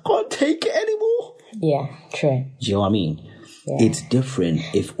can't take it anymore. Yeah, true. Do you know what I mean? Yeah. It's different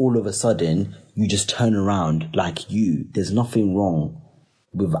if all of a sudden you just turn around like there's nothing wrong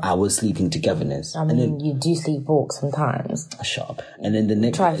with our sleeping togetherness. I mean, you do sleepwalk sometimes. Shut up. And then the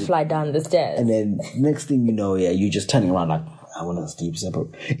next... Try to fly down the stairs. And then next thing you know, you're just turning around like, I want to sleep separate.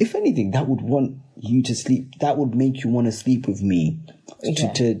 If anything, that would want you to sleep. That would make you want to sleep with me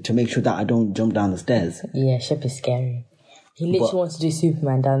to make sure that I don't jump down the stairs. Yeah, Shep is scary. He literally wants to do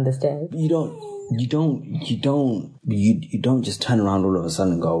Superman down the stairs. You don't just turn around all of a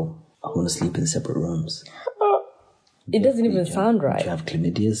sudden and go, I want to sleep in separate rooms. It doesn't even sound right. Do you have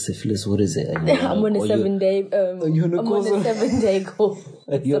chlamydia, syphilis? What is it? I'm on a 7-day. I'm on a 7-day course.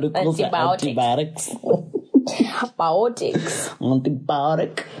 You're the course of antibiotics.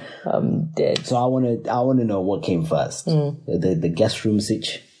 Antibiotic. I'm dead. So I want to know what came first, the guest room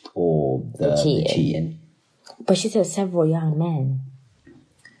sitch or the cheating. But she said several young men.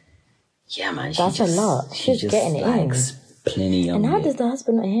 Yeah, man. That's a lot. She's getting it in. Plenty young. And how does the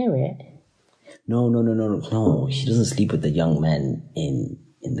husband not hear it? No. She doesn't sleep with the young men in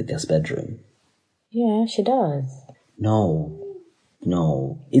the guest bedroom. Yeah, she does. No.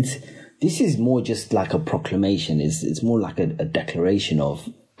 This is more just like a proclamation. It's more like a declaration of,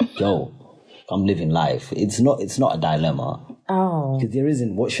 yo, I'm living life. It's not a dilemma. Oh. Because there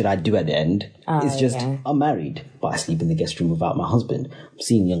isn't, what should I do at the end? It's just, I'm married, but I sleep in the guest room without my husband. I'm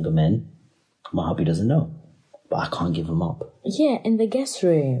seeing younger men. My hubby doesn't know, but I can't give him up. Yeah, in the guest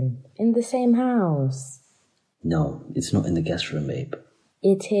room. In the same house. No, it's not in the guest room, babe.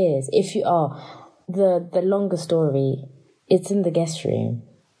 It is. If you are, the longer story, it's in the guest room.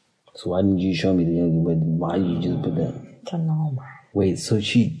 So why didn't you show me why did you just put that? I don't know, man. Wait, so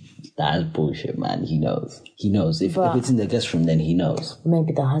that's bullshit, man. He knows. If it's in the guest room, then he knows.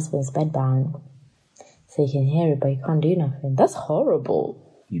 Maybe the husband's bedbound. So you can hear it, but you can't do nothing. That's horrible.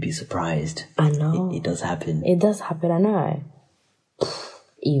 You'd be surprised. I know. It does happen. It does happen, I know.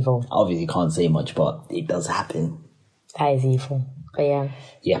 Evil. Obviously can't say much, but it does happen. That is evil. But yeah.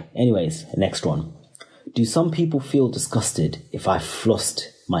 Yeah. Anyways, next one. Do some people feel disgusted if I flossed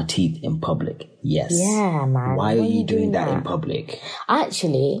my teeth in public? Yes. Yeah, man. Why are you doing that in public?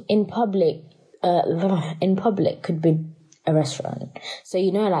 Actually, in public could be a restaurant. So,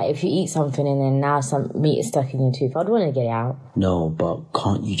 like if you eat something and then now some meat is stuck in your tooth, I'd want to get it out. No, but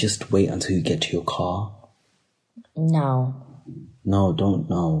can't you just wait until you get to your car? No, don't.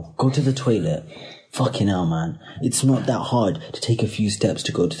 No. Go to the toilet. Fucking hell, man. It's not that hard to take a few steps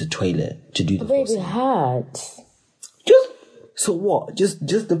to go to the toilet to do the flossing. It hurts. So what?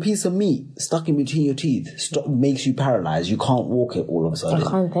 Just a piece of meat stuck in between your teeth makes you paralyzed. You can't walk it all of a sudden. I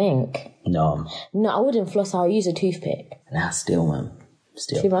can't think. No, I wouldn't floss. I'll use a toothpick. Nah, still, man.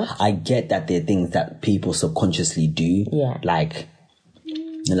 Still. Too much? I get that there are things that people subconsciously do. Yeah. Like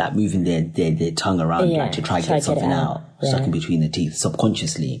moving their tongue around to try to get something out stuck in between the teeth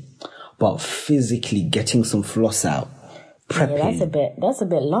subconsciously. But physically getting some floss out, prepping. Yeah, that's a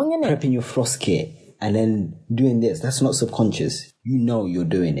bit long, isn't it? Prepping your floss kit and then doing this, that's not subconscious. You know you're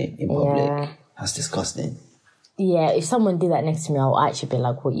doing it in public. Yeah. That's disgusting. Yeah, if someone did that next to me, I'll actually be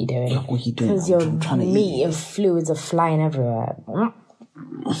like, what are you doing? Like, what are you doing? Because your meat and fluids are flying everywhere.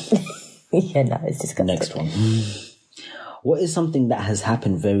 Yeah, no, it's disgusting. Next one. What is something that has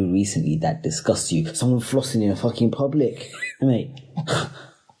happened very recently that disgusts you? Someone flossing in a fucking public. Mate.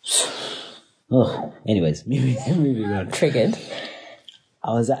 Ugh. Anyways, moving on. Triggered.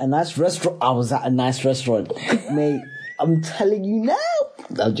 I was at a nice restaurant. Mate, I'm telling you now.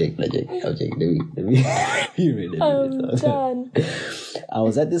 I'm joking. Let me I'm done. I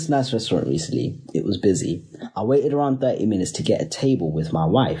was at this nice restaurant recently. It was busy. I waited around 30 minutes to get a table with my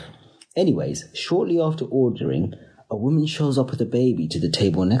wife. Anyways, shortly after ordering, a woman shows up with a baby to the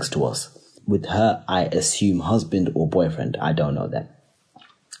table next to us. With her, I assume husband or boyfriend. I don't know that.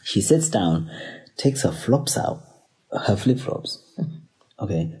 She sits down, takes her flip-flops. Okay,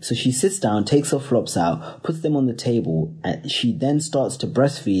 Okay, so she sits down, takes her flops out, puts them on the table, and she then starts to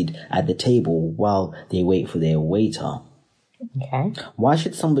breastfeed at the table while they wait for their waiter. Okay. Why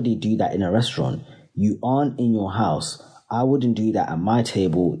should somebody do that in a restaurant? You aren't in your house. I wouldn't do that at my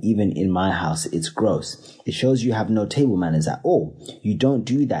table, even in my house. It's gross. It shows you have no table manners at all. You don't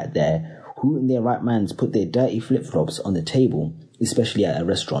do that there. Who in their right minds put their dirty flip-flops on the table, especially at a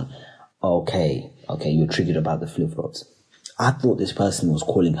restaurant? Okay, you're triggered about the flip-flops. I thought this person was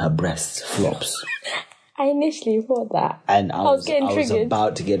calling her breasts flops. I initially thought that. And I was triggered.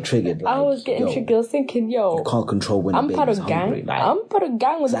 about to get triggered. Like, I was getting triggered. I was thinking, you can't control when I'm the part baby's of gang. hungry. Like, I'm part of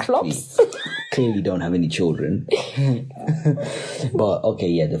gang with exactly. the flops. Clearly don't have any children. But, okay,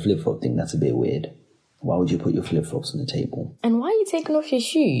 yeah, the flip-flop thing, that's a bit weird. Why would you put your flip-flops on the table? And why are you taking off your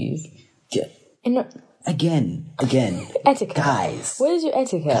shoes? Yeah. Again. Etiquette. Guys. Where's your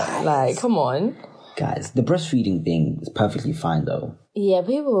etiquette? Guys. Like, come on. Guys, the breastfeeding thing is perfectly fine, though. Yeah,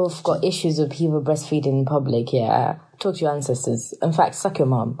 people have got issues with people breastfeeding in public, yeah. Talk to your ancestors. In fact, suck your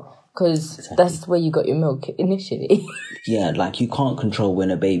mum. Because that's where you got your milk initially. Yeah, like you can't control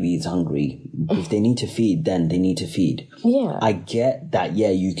when a baby is hungry. If they need to feed, then they need to feed. Yeah. I get that,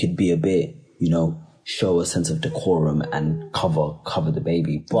 yeah, you could be a bit, show a sense of decorum and cover the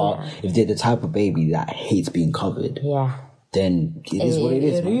baby. But if they're the type of baby that hates being covered, then it is what it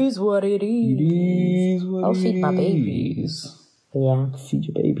is. It is what it is. It is what I'll feed my baby. Yeah. Feed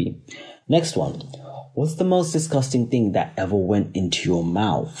your baby. Next one. What's the most disgusting thing that ever went into your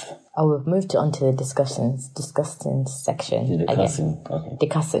mouth? Oh, we've moved on to the discussion section. The cussing. Okay. The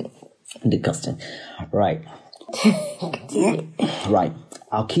cussing. Right. Right.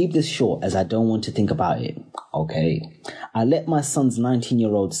 I'll keep this short as I don't want to think about it. Okay. I let my son's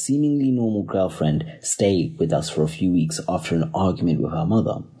 19-year-old seemingly normal girlfriend stay with us for a few weeks after an argument with her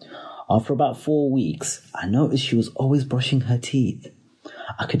mother. After about 4 weeks, I noticed she was always brushing her teeth.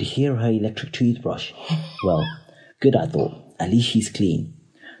 I could hear her electric toothbrush. Well, good, I thought. At least she's clean.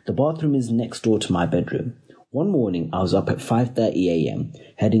 The bathroom is next door to my bedroom. One morning, I was up at 5:30 a.m.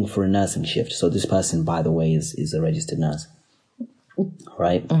 heading for a nursing shift. So this person, by the way, is a registered nurse.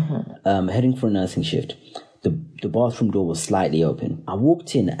 Right? Mm-hmm. Heading for a nursing shift. The bathroom door was slightly open. I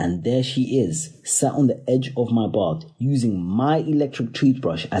walked in and there she is, sat on the edge of my bath, using my electric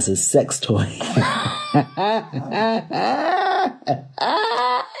toothbrush as a sex toy.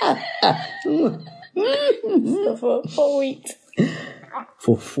 So for 4 weeks.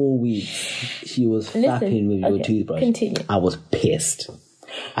 For 4 weeks, she was fapping with your toothbrush. Continue. I was pissed.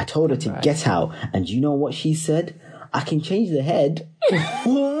 I told her to get out, and you know what she said? I can change the head.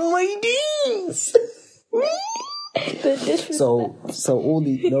 Oh my days! So all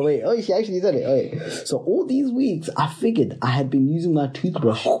these, no wait, she actually said it. Okay. So all these weeks, I figured I had been using my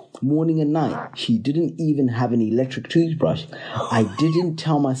toothbrush morning and night. She didn't even have an electric toothbrush. I didn't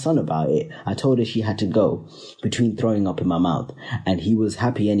tell my son about it. I told her she had to go between throwing up in my mouth, and he was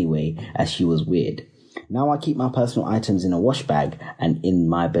happy anyway, as she was weird. Now I keep my personal items in a wash bag and in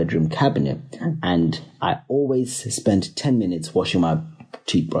my bedroom cabinet, and I always spend 10 minutes washing my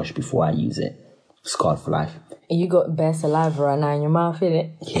toothbrush before I use it. Scarred for life. You got bare saliva right now in your mouth,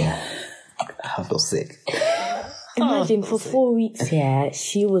 innit? Yeah. I feel sick. Imagine for 4 weeks,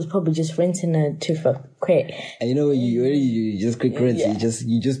 she was probably just rinsing her tooth up quick. And you know what, you just quick rinse. Yeah.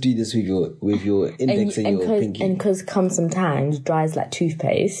 You just do this with your index and your pinky. And because sometimes dries like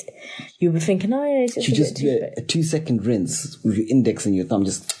toothpaste, you'll be thinking, oh yeah, it's just you just do a 2-second rinse with your index and your thumb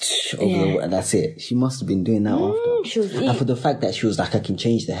just over the water, and that's it. She must have been doing that after. And for the fact that she was like, I can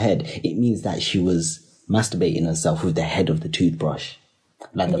change the head, it means that she was masturbating herself with the head of the toothbrush.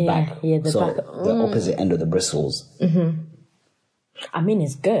 Like the back. Yeah, the back. The opposite end of the bristles. Mm-hmm. I mean,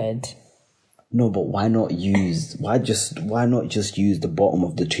 it's good. No, but why not just use the bottom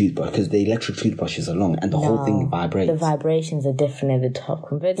of the toothbrush? Because the electric toothbrushes are long and the whole thing vibrates. The vibrations are different at the top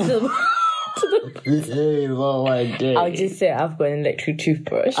compared to the... Oh my God. I'll just say I've got an electric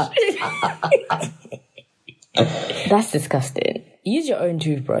toothbrush. That's disgusting. Use your own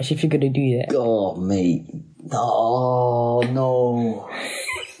toothbrush if you're going to do that. Oh, mate. Oh, no.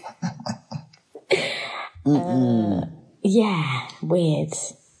 Yeah, weird.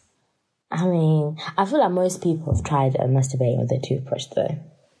 I mean, I feel like most people have tried masturbating with their toothbrush, though.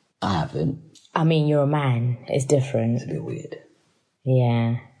 I haven't. I mean, you're a man. It's different. It's a bit weird.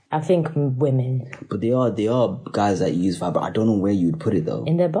 Yeah. I think women. But there are guys that use vibrator. I don't know where you'd put it, though.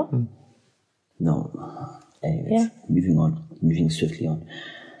 In their bottom. No. Anyways, moving swiftly on.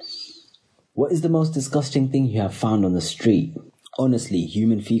 What is the most disgusting thing you have found on the street? Honestly,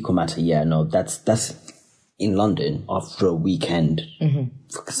 human fecal matter. Yeah, no, that's in London after a weekend,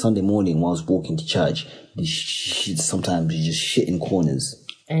 Sunday morning while I was walking to church, sometimes you just shit in corners.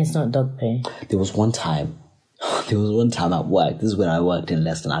 And it's not dog poo. There was one time at work. This is when I worked in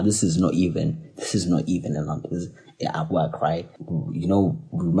Leicester. Now, this is not even in London. This is at work, right? You know,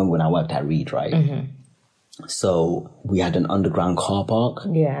 remember when I worked at Reed, right? Mm-hmm. So we had an underground car park.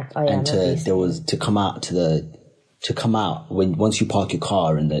 Yeah. Oh, yeah. And to come out once you park your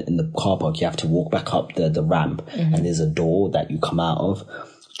car in the car park, you have to walk back up the ramp, and there's a door that you come out of.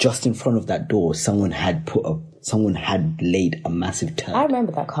 Just in front of that door, someone had laid a massive turd. I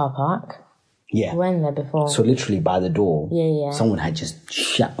remember that car park. Yeah. I went there before. So literally by the door, Yeah. someone had just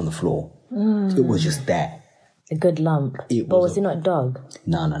shat on the floor. It was just there. A good lump. Was it not a dog?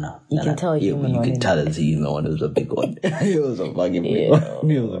 No. You can tell a human one. You can tell it's a human one. It was a big one. It was a fucking big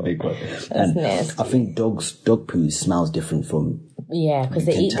one. It was a big one. That's nasty. I think dog poo smells different from... Yeah, because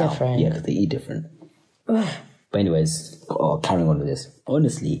they eat different. Yeah, because they eat different. But anyways, carrying on with this.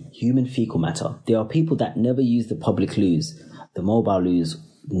 Honestly, human fecal matter. There are people that never use the public loos, the mobile loos,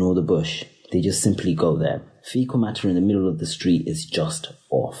 nor the bush. They just simply go there. Fecal matter in the middle of the street is just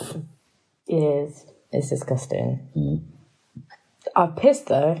off. It is. It's disgusting. I've pissed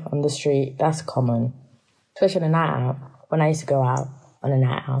though on the street. That's common. Especially on a night out. When I used to go out on a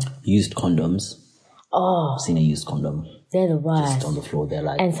night out. Used condoms. Oh. I've seen a used condom. They're the worst. Just on the floor. They're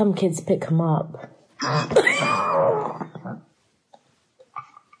like... And some kids pick them up.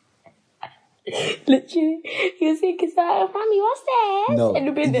 Literally. You see kids like, Mommy, what's this? No. And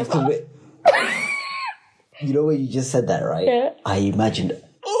they'll be there. You know when you just said that, right? Yeah. I imagined...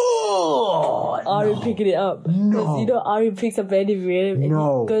 Ari picking it up. No. You know Ari picks up anything.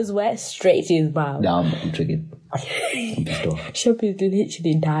 No. It goes where? Straight to his mouth. No, I'm triggered. I'm pissed off. Shopping's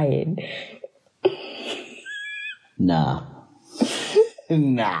literally dying. Nah.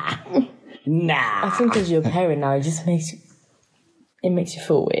 I think because you're a parent now, it just makes you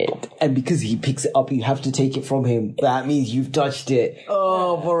feel weird. And because he picks it up, you have to take it from him. That means you've touched it.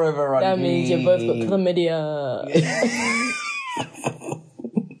 Oh, forever on That means you both got chlamydia.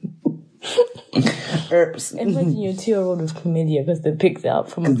 Herpes. Imagine your 2-year-old with chlamydia because they picked it up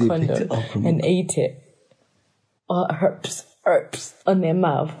from a condom and ate it. Or herpes on their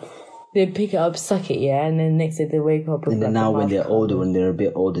mouth. They pick it up, suck it, yeah, and then next day they wake up with and then now when they're a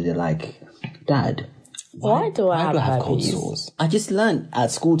bit older, they're like, Dad, why do I have cold herpes? sores? I just learned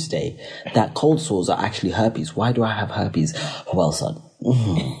at school today that cold sores are actually herpes. Why do I have herpes? Well, son.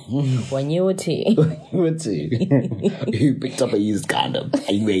 When you were 2. You were 2. You picked up a used condom.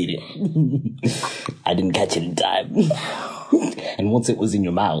 I made it. I didn't catch it in time. And once it was in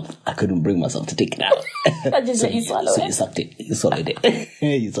your mouth, I couldn't bring myself to take it out. I just let you swallow So it. you sucked it. You swallowed it.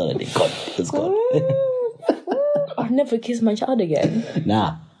 You swallowed it. God, it's gone. I'll never kiss my child again.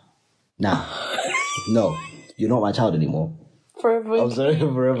 Nah. No, you're not my child anymore. Forever. I'm sorry,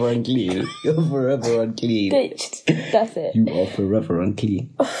 you're forever unclean. You're forever unclean. Ditched. That's it. You are forever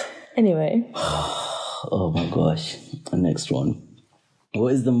unclean. Anyway. Oh my gosh. The next one.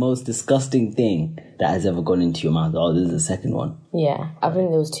 What is the most disgusting thing that has ever gone into your mouth? Oh, this is the second one. Yeah, I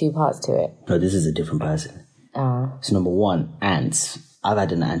think there was 2 parts to it. No, this is a different person. So number 1, ants. I've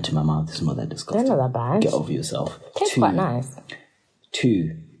had an ant in my mouth. It's not that disgusting. They're not that bad. Get over yourself. Tastes quite nice.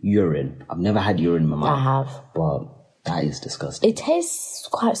 2, urine. I've never had urine in my mouth. I have. But that is disgusting. It tastes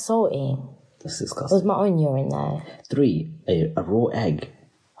quite salty. That's It disgusting. was my own urine there. 3, a raw egg.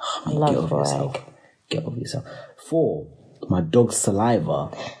 Oh, man, I love get over raw yourself. egg. Get over yourself. 4, my dog's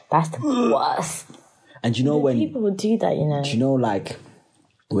saliva. That's the worst. And you know when... People would do that, you know. Do you know, like,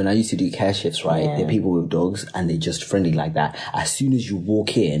 when I used to do care shifts, right? Yeah. There are people with dogs and they're just friendly like that. As soon as you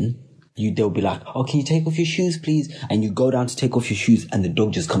walk in, they'll be like, oh, can you take off your shoes, please? And you go down to take off your shoes and the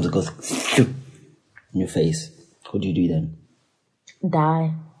dog just comes and goes in your face. What do you do then?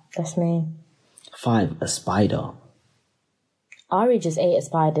 Die. That's me. 5, a spider. Ari just ate a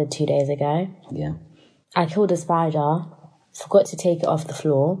spider 2 days ago. Yeah. I killed a spider, forgot to take it off the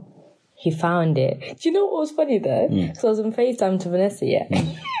floor. He found it. Do you know what was funny though? So I was on FaceTime to Vanessa, yeah.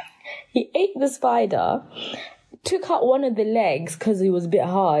 He ate the spider, took out one of the legs because it was a bit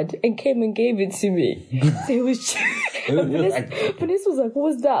hard, and came and gave it to me. So it was... Vanessa was like, what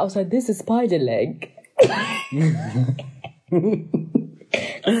was that? I was like, this is a spider leg.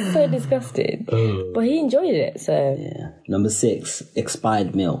 So disgusting. But he enjoyed it, so... Yeah. Number 6,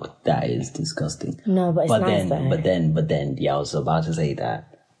 expired milk. That is disgusting. No, but it's nice though. But then, yeah, I was about to say that.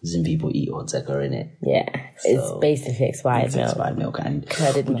 Some people eat Otzeka in it. Yeah, it's basically expired milk. Expired milk and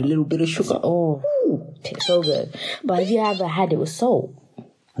Curded with milk. a little bit of sugar. Oh, it's so good. But have you ever had it with salt?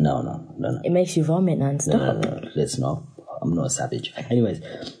 No. It makes you vomit non-stop. No. Let's not. I'm not a savage. Anyways,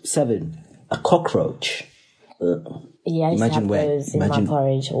 7, a cockroach. Yeah, I used to have those in my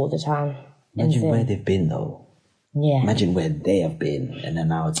porridge all the time. Imagine where they've been, though. Yeah. Imagine where they have been, and then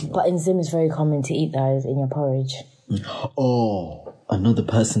now it's not. But in Zim, it's very common to eat those in your porridge. Oh, another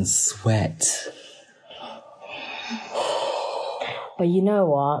person's sweat. But you know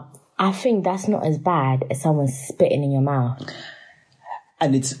what? I think that's not as bad as someone spitting in your mouth.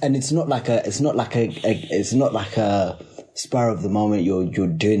 And it's not like a spur of the moment you're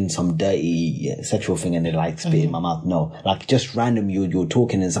doing some dirty sexual thing and they like spit in my mouth. No, like just random you're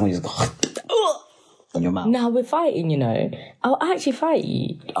talking and someone just in your mouth. Now we're fighting, you know. I'll actually fight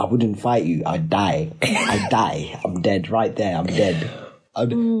you. I wouldn't fight you. I'd die. I'd die. I'm dead right there. I'm dead.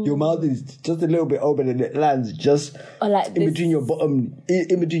 Your mouth is just a little bit open and it lands just in between your bottom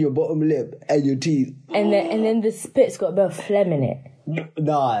lip and your teeth. And then the spit's got a bit of phlegm in it.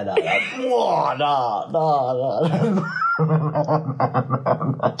 No.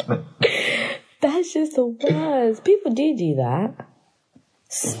 That's just the worst. People do that.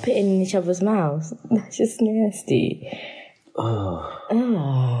 Spitting in each other's mouths. That's just nasty. Bird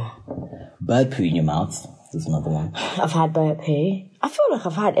poo in your mouth. There's another one. I've had bird poo. I feel like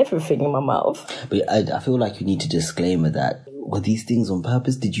I've had everything in my mouth. But I feel like you need to disclaimer that, were these things on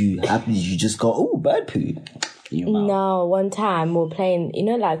purpose? Did you just go, oh, bird poo? No, one time we were playing, you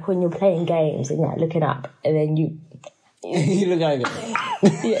know, like when you're playing games and you're like looking up and then you look like it.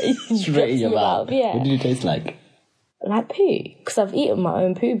 Yeah, straight in your mouth. Yeah. What did it taste like? Like poo. Because I've eaten my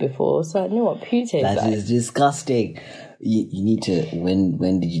own poo before, so I know what poo tastes like. That is disgusting. You need to,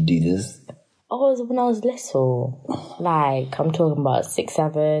 when did you do this? Oh, it was when I was little. Like, I'm talking about 6,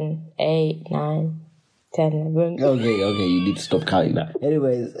 7, 8, 9, 10, 11. Okay, you need to stop counting that.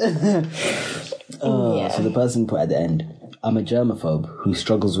 Anyways. So the person put at the end, I'm a germaphobe who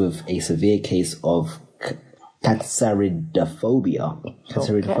struggles with a severe case of canceridophobia,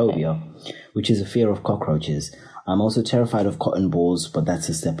 which is a fear of cockroaches. I'm also terrified of cotton balls, but that's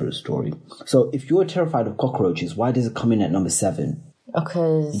a separate story. So if you're terrified of cockroaches, why does it come in at number 7?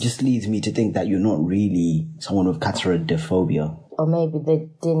 Because... It just leads me to think that you're not really someone with canceridophobia. Or maybe they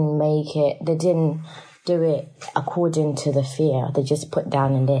didn't do it according to the fear. They just put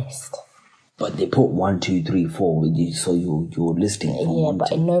down a list. But they put 1, 2, 3, 4 with you, so you're listing from 1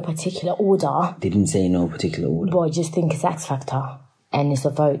 but in no particular order. They didn't say no particular order. But I just think it's X Factor. And it's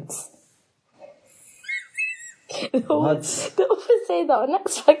the votes. What? They always say that on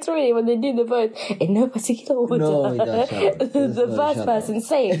X Factor when they do the vote in no particular order. No, it doesn't. The first person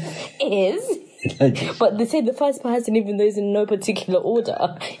saying is... But they say the first person even though it's in no particular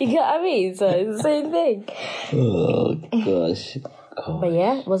order. You get what I mean? So it's the same thing. Oh, gosh. But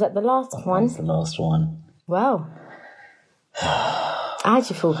yeah, was that the last one? That's the last one. Wow. I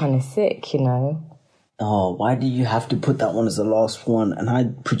actually feel kind of sick, you know. Oh, why do you have to put that one as the last one? And I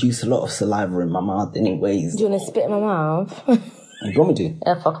produce a lot of saliva in my mouth anyways. Do you want to spit in my mouth? You want me to?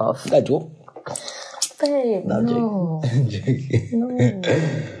 Yeah, fuck off. Yeah, do. Babe, no. I'm joking. No.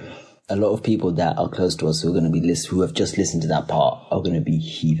 A lot of people that are close to us who have just listened to that part are going to be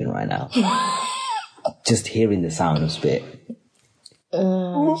heaving right now. Just hearing the sound of spit.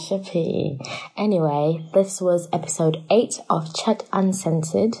 Shippy. Anyway, this was episode 8 of Chat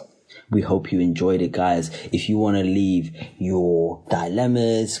Uncensored. We hope you enjoyed it, guys. If you want to leave your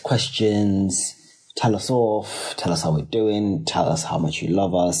dilemmas, questions, tell us off, tell us how we're doing, tell us how much you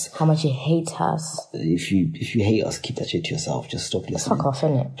love us, how much you hate us. If you hate us, keep that shit to yourself. Just stop listening. Fuck off,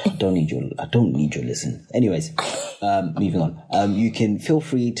 innit? I don't need your listen. Anyways, moving on. You can feel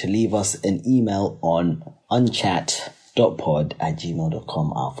free to leave us an email on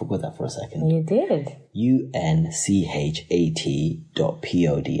unchat.pod@gmail.com. I forgot that for a second. You did.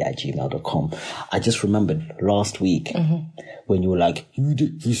 unchat.pod@gmail.com. I just remembered last week when you were like,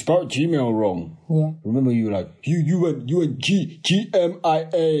 you spelled Gmail wrong. Yeah. Remember you were like, you went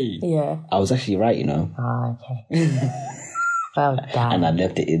GMIA. Yeah. I was actually right, you know. Oh, okay. Well done. And I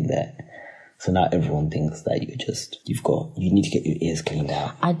left it in there. So now everyone thinks that you need to get your ears cleaned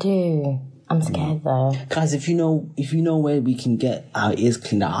out. I do. I'm scared though. Guys, if you know where we can get our ears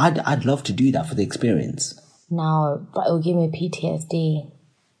cleaned out, I'd love to do that for the experience. No, but it will give me PTSD.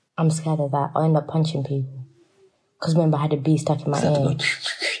 I'm scared of that. I'll end up punching people. Because remember, I had a bee stuck in my ear.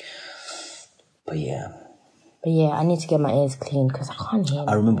 But yeah, I need to get my ears cleaned because I can't hear.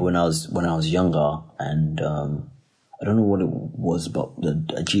 I remember when I was younger, and I don't know what it was, but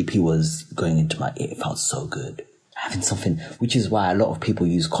a GP was going into my ear. It felt so good. Having something, which is why a lot of people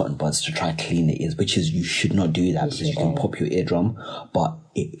use cotton buds to try to clean their ears, which is, you should not do that because you can pop your eardrum, but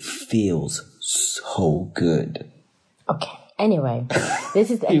it feels so good. Okay, anyway,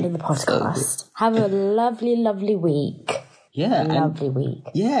 this is the end of the podcast. Have a lovely, lovely week. Yeah. Lovely week.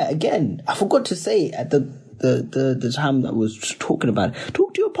 Yeah, again, I forgot to say at the the time that was just talking about it.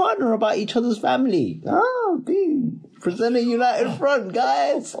 Talk to your partner about each other's family. Be presenting united front,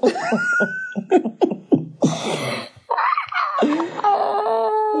 guys.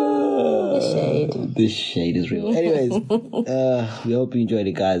 The shade is real. Anyways, we hope you enjoyed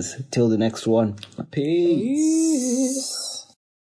it, guys. Till the next one. Peace.